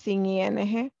 simple, sin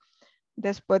ing,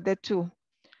 después de to.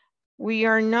 We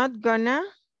are not gonna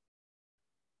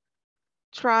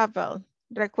travel.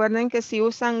 Recuerden que si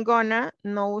usan gonna,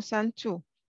 no usan to.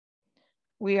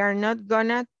 We are not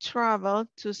gonna travel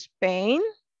to Spain.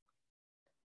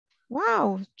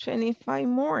 Wow, 25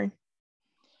 more.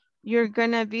 You're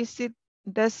gonna visit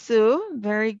the zoo.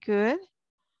 Very good.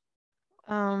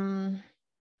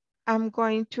 I'm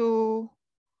going to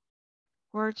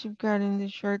worship God in the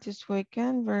church this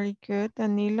weekend. Very good,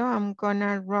 Danilo. I'm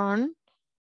gonna run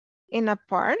in a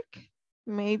park.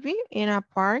 Maybe in a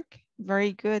park.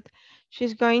 Very good.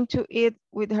 She's going to eat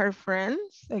with her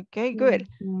friends. Okay, good.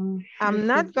 I'm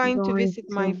not going to visit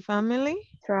my family.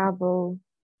 Travel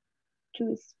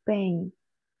to Spain.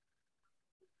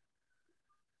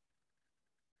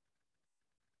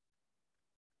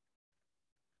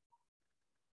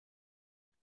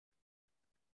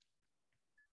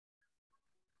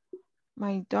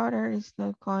 My daughter is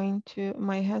not going to,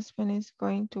 my husband is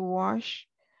going to wash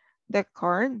the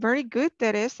car. Very good,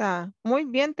 Teresa. Muy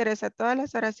bien, Teresa. Todas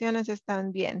las oraciones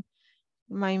están bien.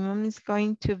 My mom is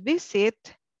going to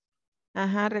visit.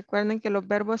 Ajá, recuerden que los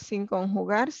verbos sin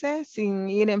conjugarse, sin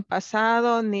ir en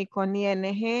pasado, ni con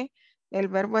ing. El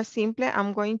verbo es simple.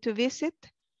 I'm going to visit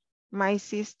my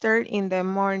sister in the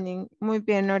morning. Muy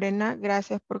bien, Lorena.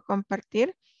 Gracias por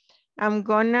compartir. I'm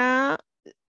gonna,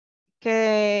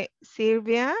 que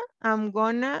Silvia, I'm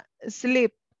gonna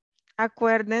sleep.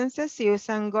 Acuérdense, si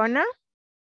usan gonna,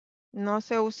 no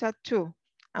se usa to.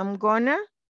 I'm gonna,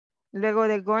 luego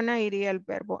de gonna iría el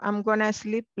verbo. I'm gonna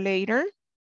sleep later.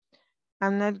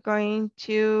 I'm not going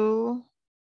to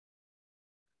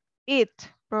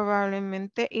eat.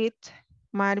 Probablemente eat.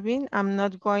 Marvin, I'm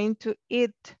not going to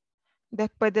eat.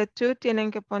 Después de to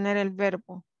tienen que poner el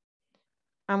verbo.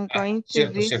 I'm going to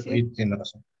visit. Cierto, tiene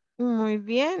razón. Muy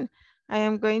bien. I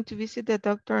am going to visit the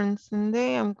doctor on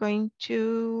Sunday. I'm going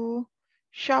to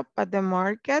shop at the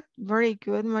market. Very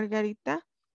good, Margarita.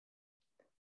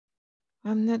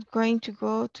 I'm not going to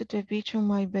go to the beach on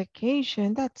my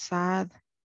vacation. That's sad.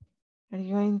 Are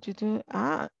you going to do?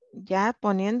 Ya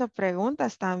poniendo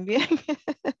preguntas también.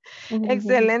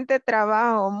 Excelente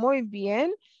trabajo. Muy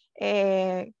bien.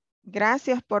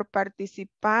 Gracias por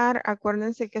participar.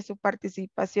 Acuérdense que su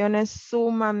participación es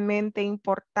sumamente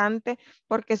importante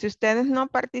porque si ustedes no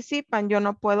participan, yo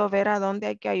no puedo ver a dónde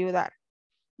hay que ayudar.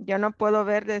 Yo no puedo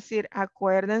ver decir,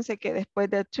 acuérdense que después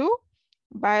de to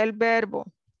va el verbo.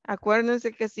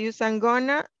 Acuérdense que si usan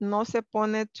gonna, no se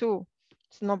pone to.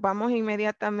 Nos vamos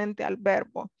inmediatamente al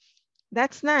verbo.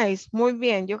 That's nice. Muy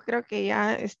bien. Yo creo que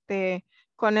ya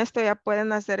con esto ya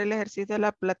pueden hacer el ejercicio de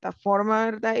la plataforma,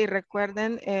 ¿verdad? Y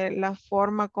recuerden la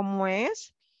forma como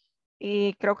es.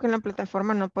 Y creo que en la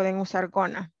plataforma no pueden usar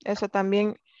gonna. Eso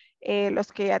también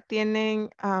Los que ya tienen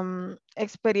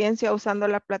experiencia usando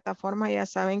la plataforma ya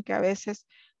saben que a veces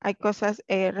hay cosas,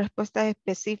 respuestas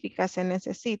específicas se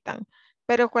necesitan,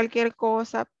 pero cualquier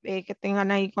cosa que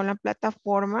tengan ahí con la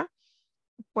plataforma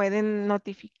pueden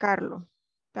notificarlo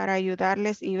para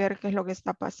ayudarles y ver qué es lo que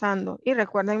está pasando. Y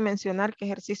recuerden mencionar qué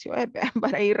ejercicio es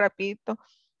para ir rapidito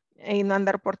y no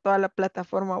andar por toda la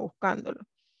plataforma buscándolo.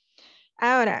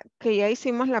 Ahora que ya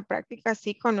hicimos la práctica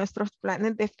así con nuestros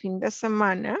planes de fin de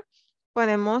semana,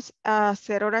 podemos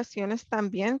hacer oraciones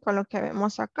también con lo que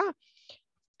vemos acá.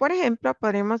 Por ejemplo,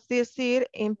 podemos decir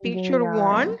en picture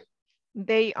one,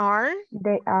 they are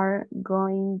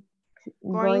going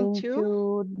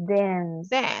to dance.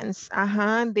 Dance.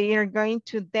 They are going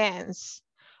to dance.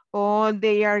 Or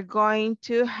they are going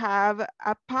to have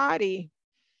a party.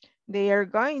 They are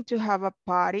going to have a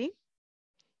party.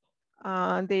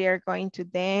 They are going to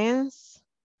dance.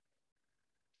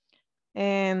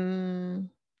 And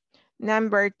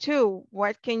number two,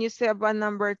 what can you say about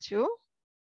number two?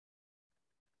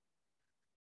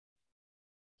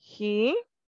 He,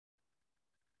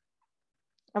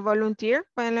 a volunteer,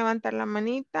 pueden levantar la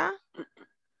manita.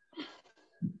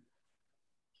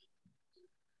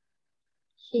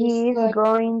 He's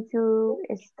going to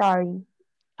study.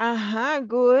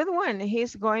 Good one.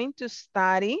 He's going to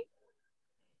study.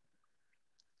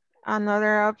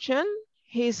 Another option,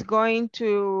 he's going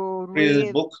to Read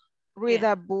a book. Read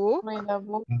a book. Read a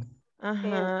book. He is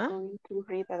going to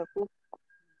read a book.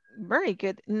 Very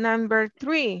good. Number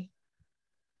three,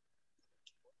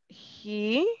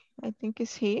 he, I think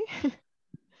it's he.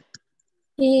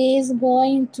 He is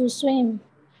going to swim.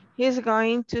 He's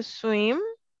going to swim.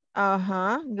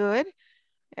 Good.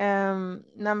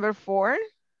 Number four.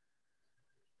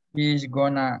 He's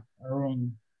gonna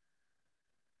run.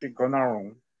 He's gonna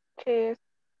run. She's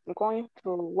going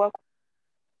to walk.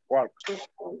 Walk. She's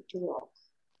going to walk.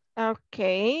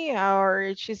 Okay,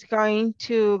 or she's going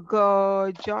to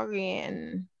go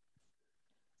jogging.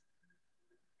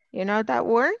 You know that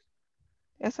word?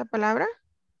 Esa palabra?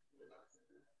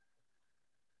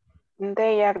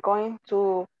 They are going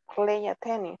to play a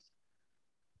tennis.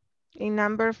 En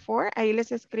number four, ahí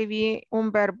les escribí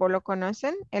un verbo. ¿Lo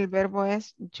conocen? El verbo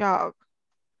es jog.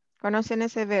 ¿Conocen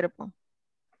ese verbo?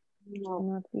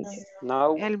 No.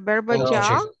 No. El verbo No,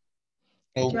 jog.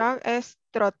 No. Jog es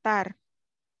trotar.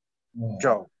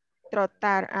 Jog.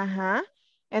 Trotar,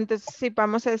 Entonces, si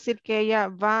vamos a decir que ella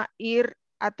va a ir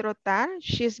a trotar,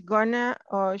 she's going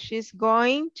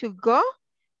to go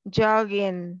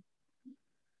jogging.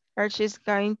 Or she's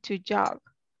going to jog.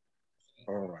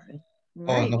 All right.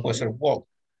 No puede ser walk.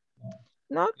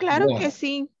 No, claro Walk. que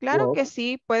sí, claro Walk. que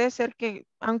sí. Puede ser que,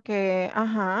 aunque,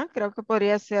 creo que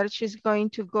podría ser she's going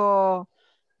to go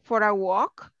for a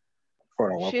walk.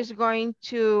 For a walk. She's going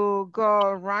to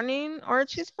go running or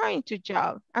she's going to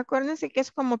jog. Acuérdense que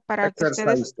es como para que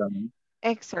ustedes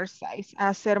exercise,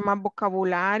 hacer más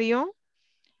vocabulario.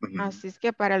 Así es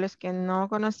que para los que no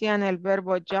conocían el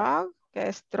verbo jog, que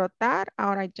es trotar,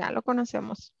 ahora ya lo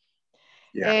conocemos.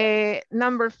 Yeah.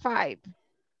 Number five.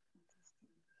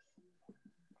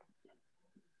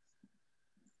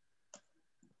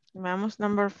 Vamos,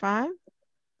 number five.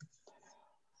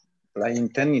 Playing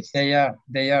tennis. They are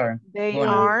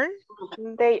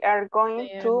going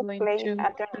to play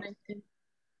a tennis.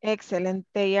 Excellent.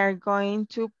 They are going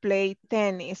to play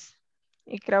tennis.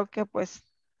 Y creo que pues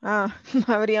no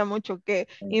habría mucho que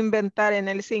inventar en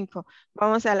el 5.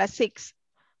 Vamos a la 6.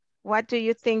 What do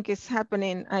you think is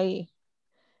happening ahí?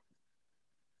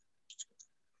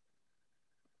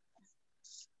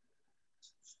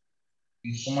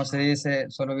 ¿Cómo se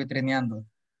dice? Solo vitrineando.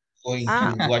 Going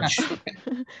to watch.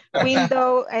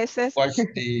 Window, ese es. Watch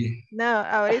the... No,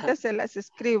 ahorita se las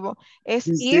escribo. Es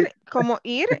ir, como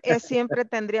ir, siempre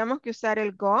tendríamos que usar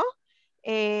el go.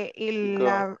 Y Go.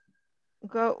 la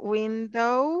go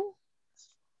window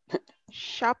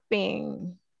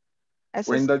shopping.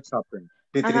 Eso Window es, shopping.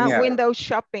 Vitrinear. window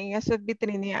shopping, eso es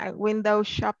vitrinear. Window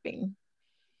shopping.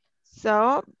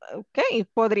 So, okay,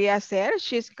 podría ser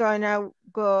she's gonna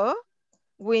go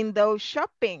window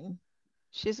shopping.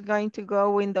 She's going to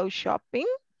go window shopping.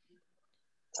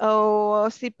 O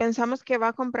si pensamos que va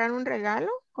a comprar un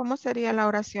regalo, ¿cómo sería la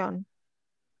oración?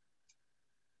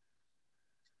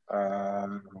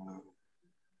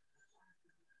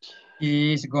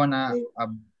 He's gonna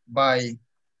buy.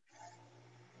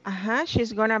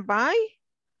 She's gonna buy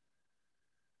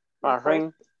A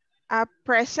ring. a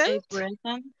present. A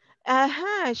present.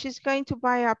 She's going to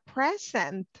buy a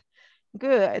present.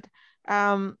 Good.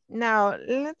 Now,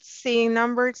 let's see,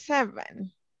 number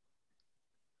 7.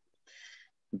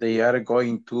 They are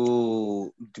going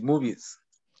to the movies.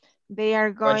 They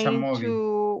are Watch a going movie.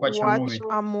 to Watch a watch movie.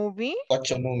 a movie.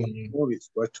 Watch a movie.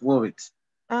 Watch movies.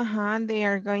 They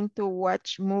are going to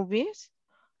watch movies.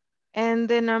 And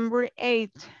the number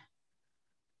 8.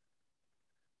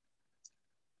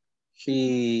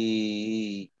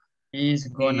 He's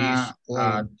gonna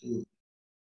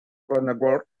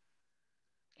work.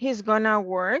 He's gonna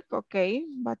work, okay.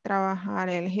 Va a trabajar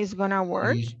él. He's gonna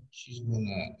work. She's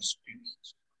gonna speak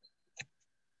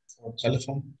for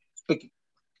telephone. Speaking.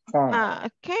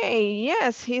 Okay,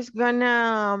 yes, he's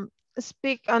gonna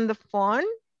speak on the phone.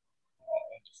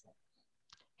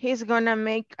 He's gonna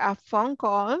make a phone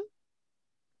call.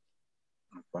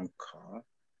 Phone call.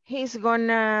 He's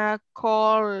gonna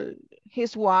call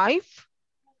his wife.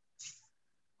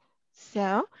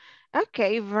 So,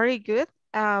 okay, very good.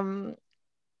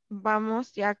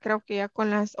 Vamos, ya creo que ya con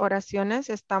las oraciones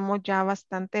estamos ya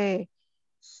bastante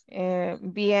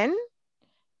bien.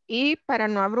 Y para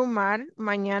no abrumar,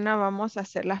 mañana vamos a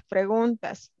hacer las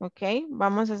preguntas, ¿ok?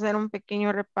 Vamos a hacer un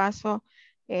pequeño repaso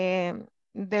de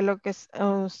lo que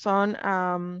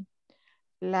son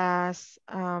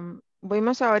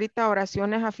vimos ahorita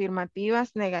oraciones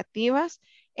afirmativas, negativas.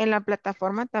 En la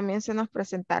plataforma también se nos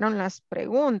presentaron las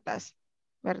preguntas,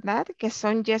 ¿verdad? Que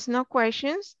son yes, no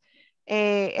questions.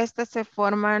 Estas se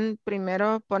forman,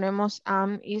 primero ponemos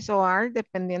am, is o are,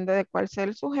 dependiendo de cuál sea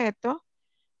el sujeto.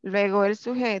 Luego el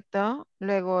sujeto,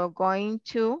 luego going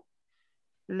to,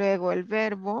 luego el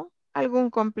verbo, algún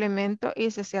complemento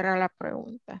y se cierra la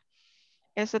pregunta.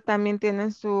 Eso también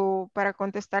tienen para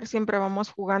contestar siempre vamos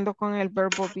jugando con el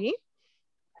verbo be.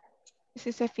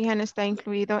 Si se fijan está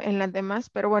incluido en las demás,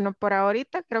 pero bueno, por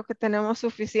ahorita creo que tenemos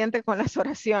suficiente con las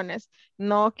oraciones.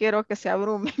 No quiero que se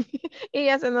abrumen. Y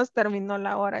ya se nos terminó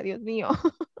la hora, Dios mío.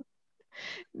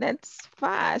 That's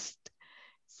fast.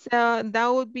 So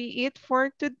that would be it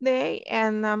for today,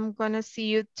 and I'm gonna see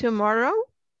you tomorrow.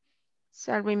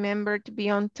 So remember to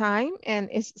be on time, and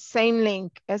it's same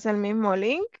link, es el mismo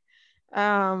link.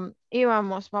 Y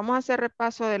vamos a hacer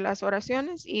repaso de las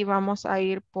oraciones y vamos a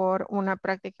ir por una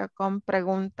práctica con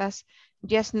preguntas,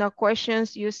 yes, no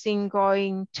questions using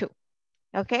going to.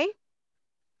 Okay?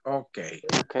 Okay.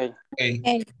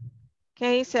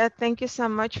 Okay, so thank you so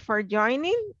much for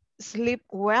joining. Sleep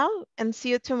well and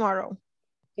see you tomorrow.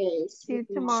 Okay, see you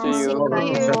tomorrow. See you. Good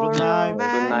night.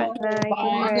 Bye. Good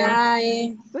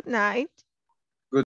night. Good night.